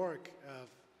important work of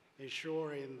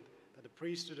ensuring that the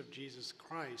priesthood of Jesus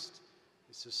Christ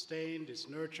is sustained, is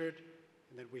nurtured,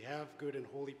 and that we have good and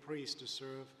holy priests to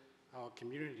serve our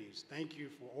communities. Thank you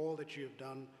for all that you have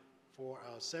done for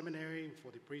our seminary,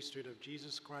 for the priesthood of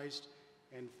Jesus Christ,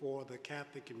 and for the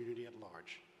Catholic community at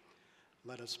large.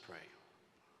 Let us pray.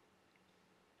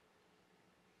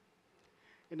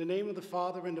 In the name of the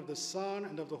Father, and of the Son,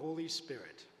 and of the Holy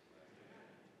Spirit.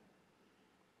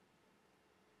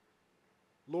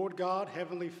 Lord God,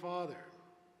 Heavenly Father,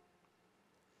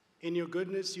 in your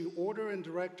goodness you order and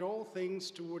direct all things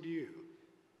toward you,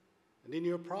 and in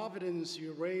your providence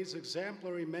you raise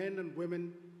exemplary men and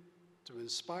women to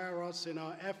inspire us in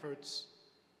our efforts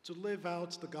to live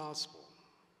out the gospel.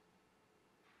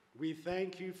 We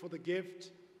thank you for the gift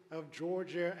of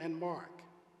Georgia and Marc,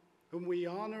 whom we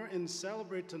honor and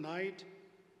celebrate tonight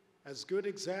as good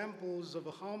examples of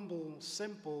a humble,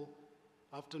 simple,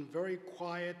 often very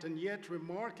quiet, and yet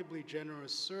remarkably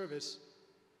generous service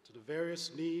to the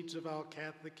various needs of our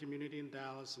Catholic community in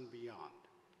Dallas and beyond.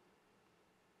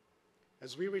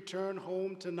 As we return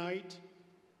home tonight,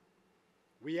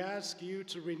 we ask you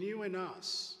to renew in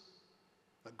us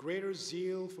a greater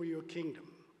zeal for your kingdom,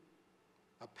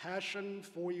 a passion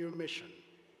for your mission,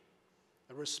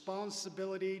 a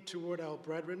responsibility toward our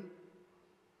brethren,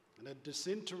 and a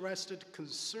disinterested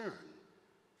concern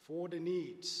for the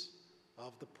needs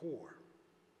of the poor.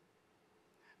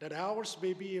 That ours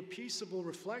may be a peaceable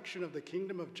reflection of the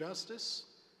kingdom of justice,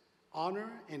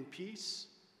 honor, and peace,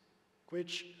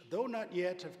 which, though not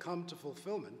yet have come to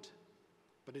fulfillment,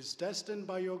 but is destined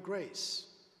by your grace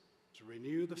to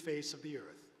renew the face of the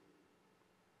earth.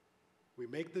 We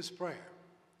make this prayer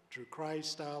through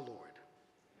Christ our Lord.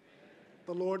 Amen.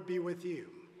 The Lord be with you.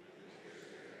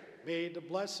 May the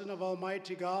blessing of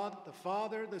Almighty God, the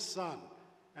Father, the Son,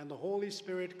 and the Holy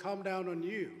Spirit come down on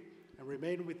you and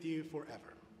remain with you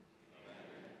forever.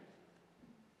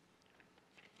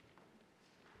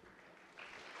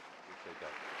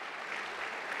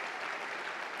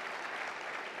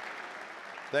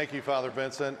 Thank you, Father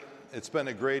Vincent. It's been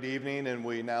a great evening, and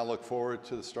we now look forward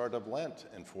to the start of Lent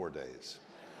in 4 days.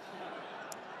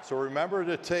 So remember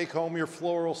to take home your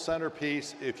floral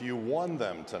centerpiece if you won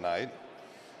them tonight.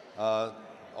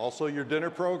 Also, your dinner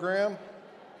program.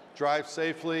 Drive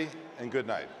safely, and good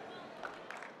night.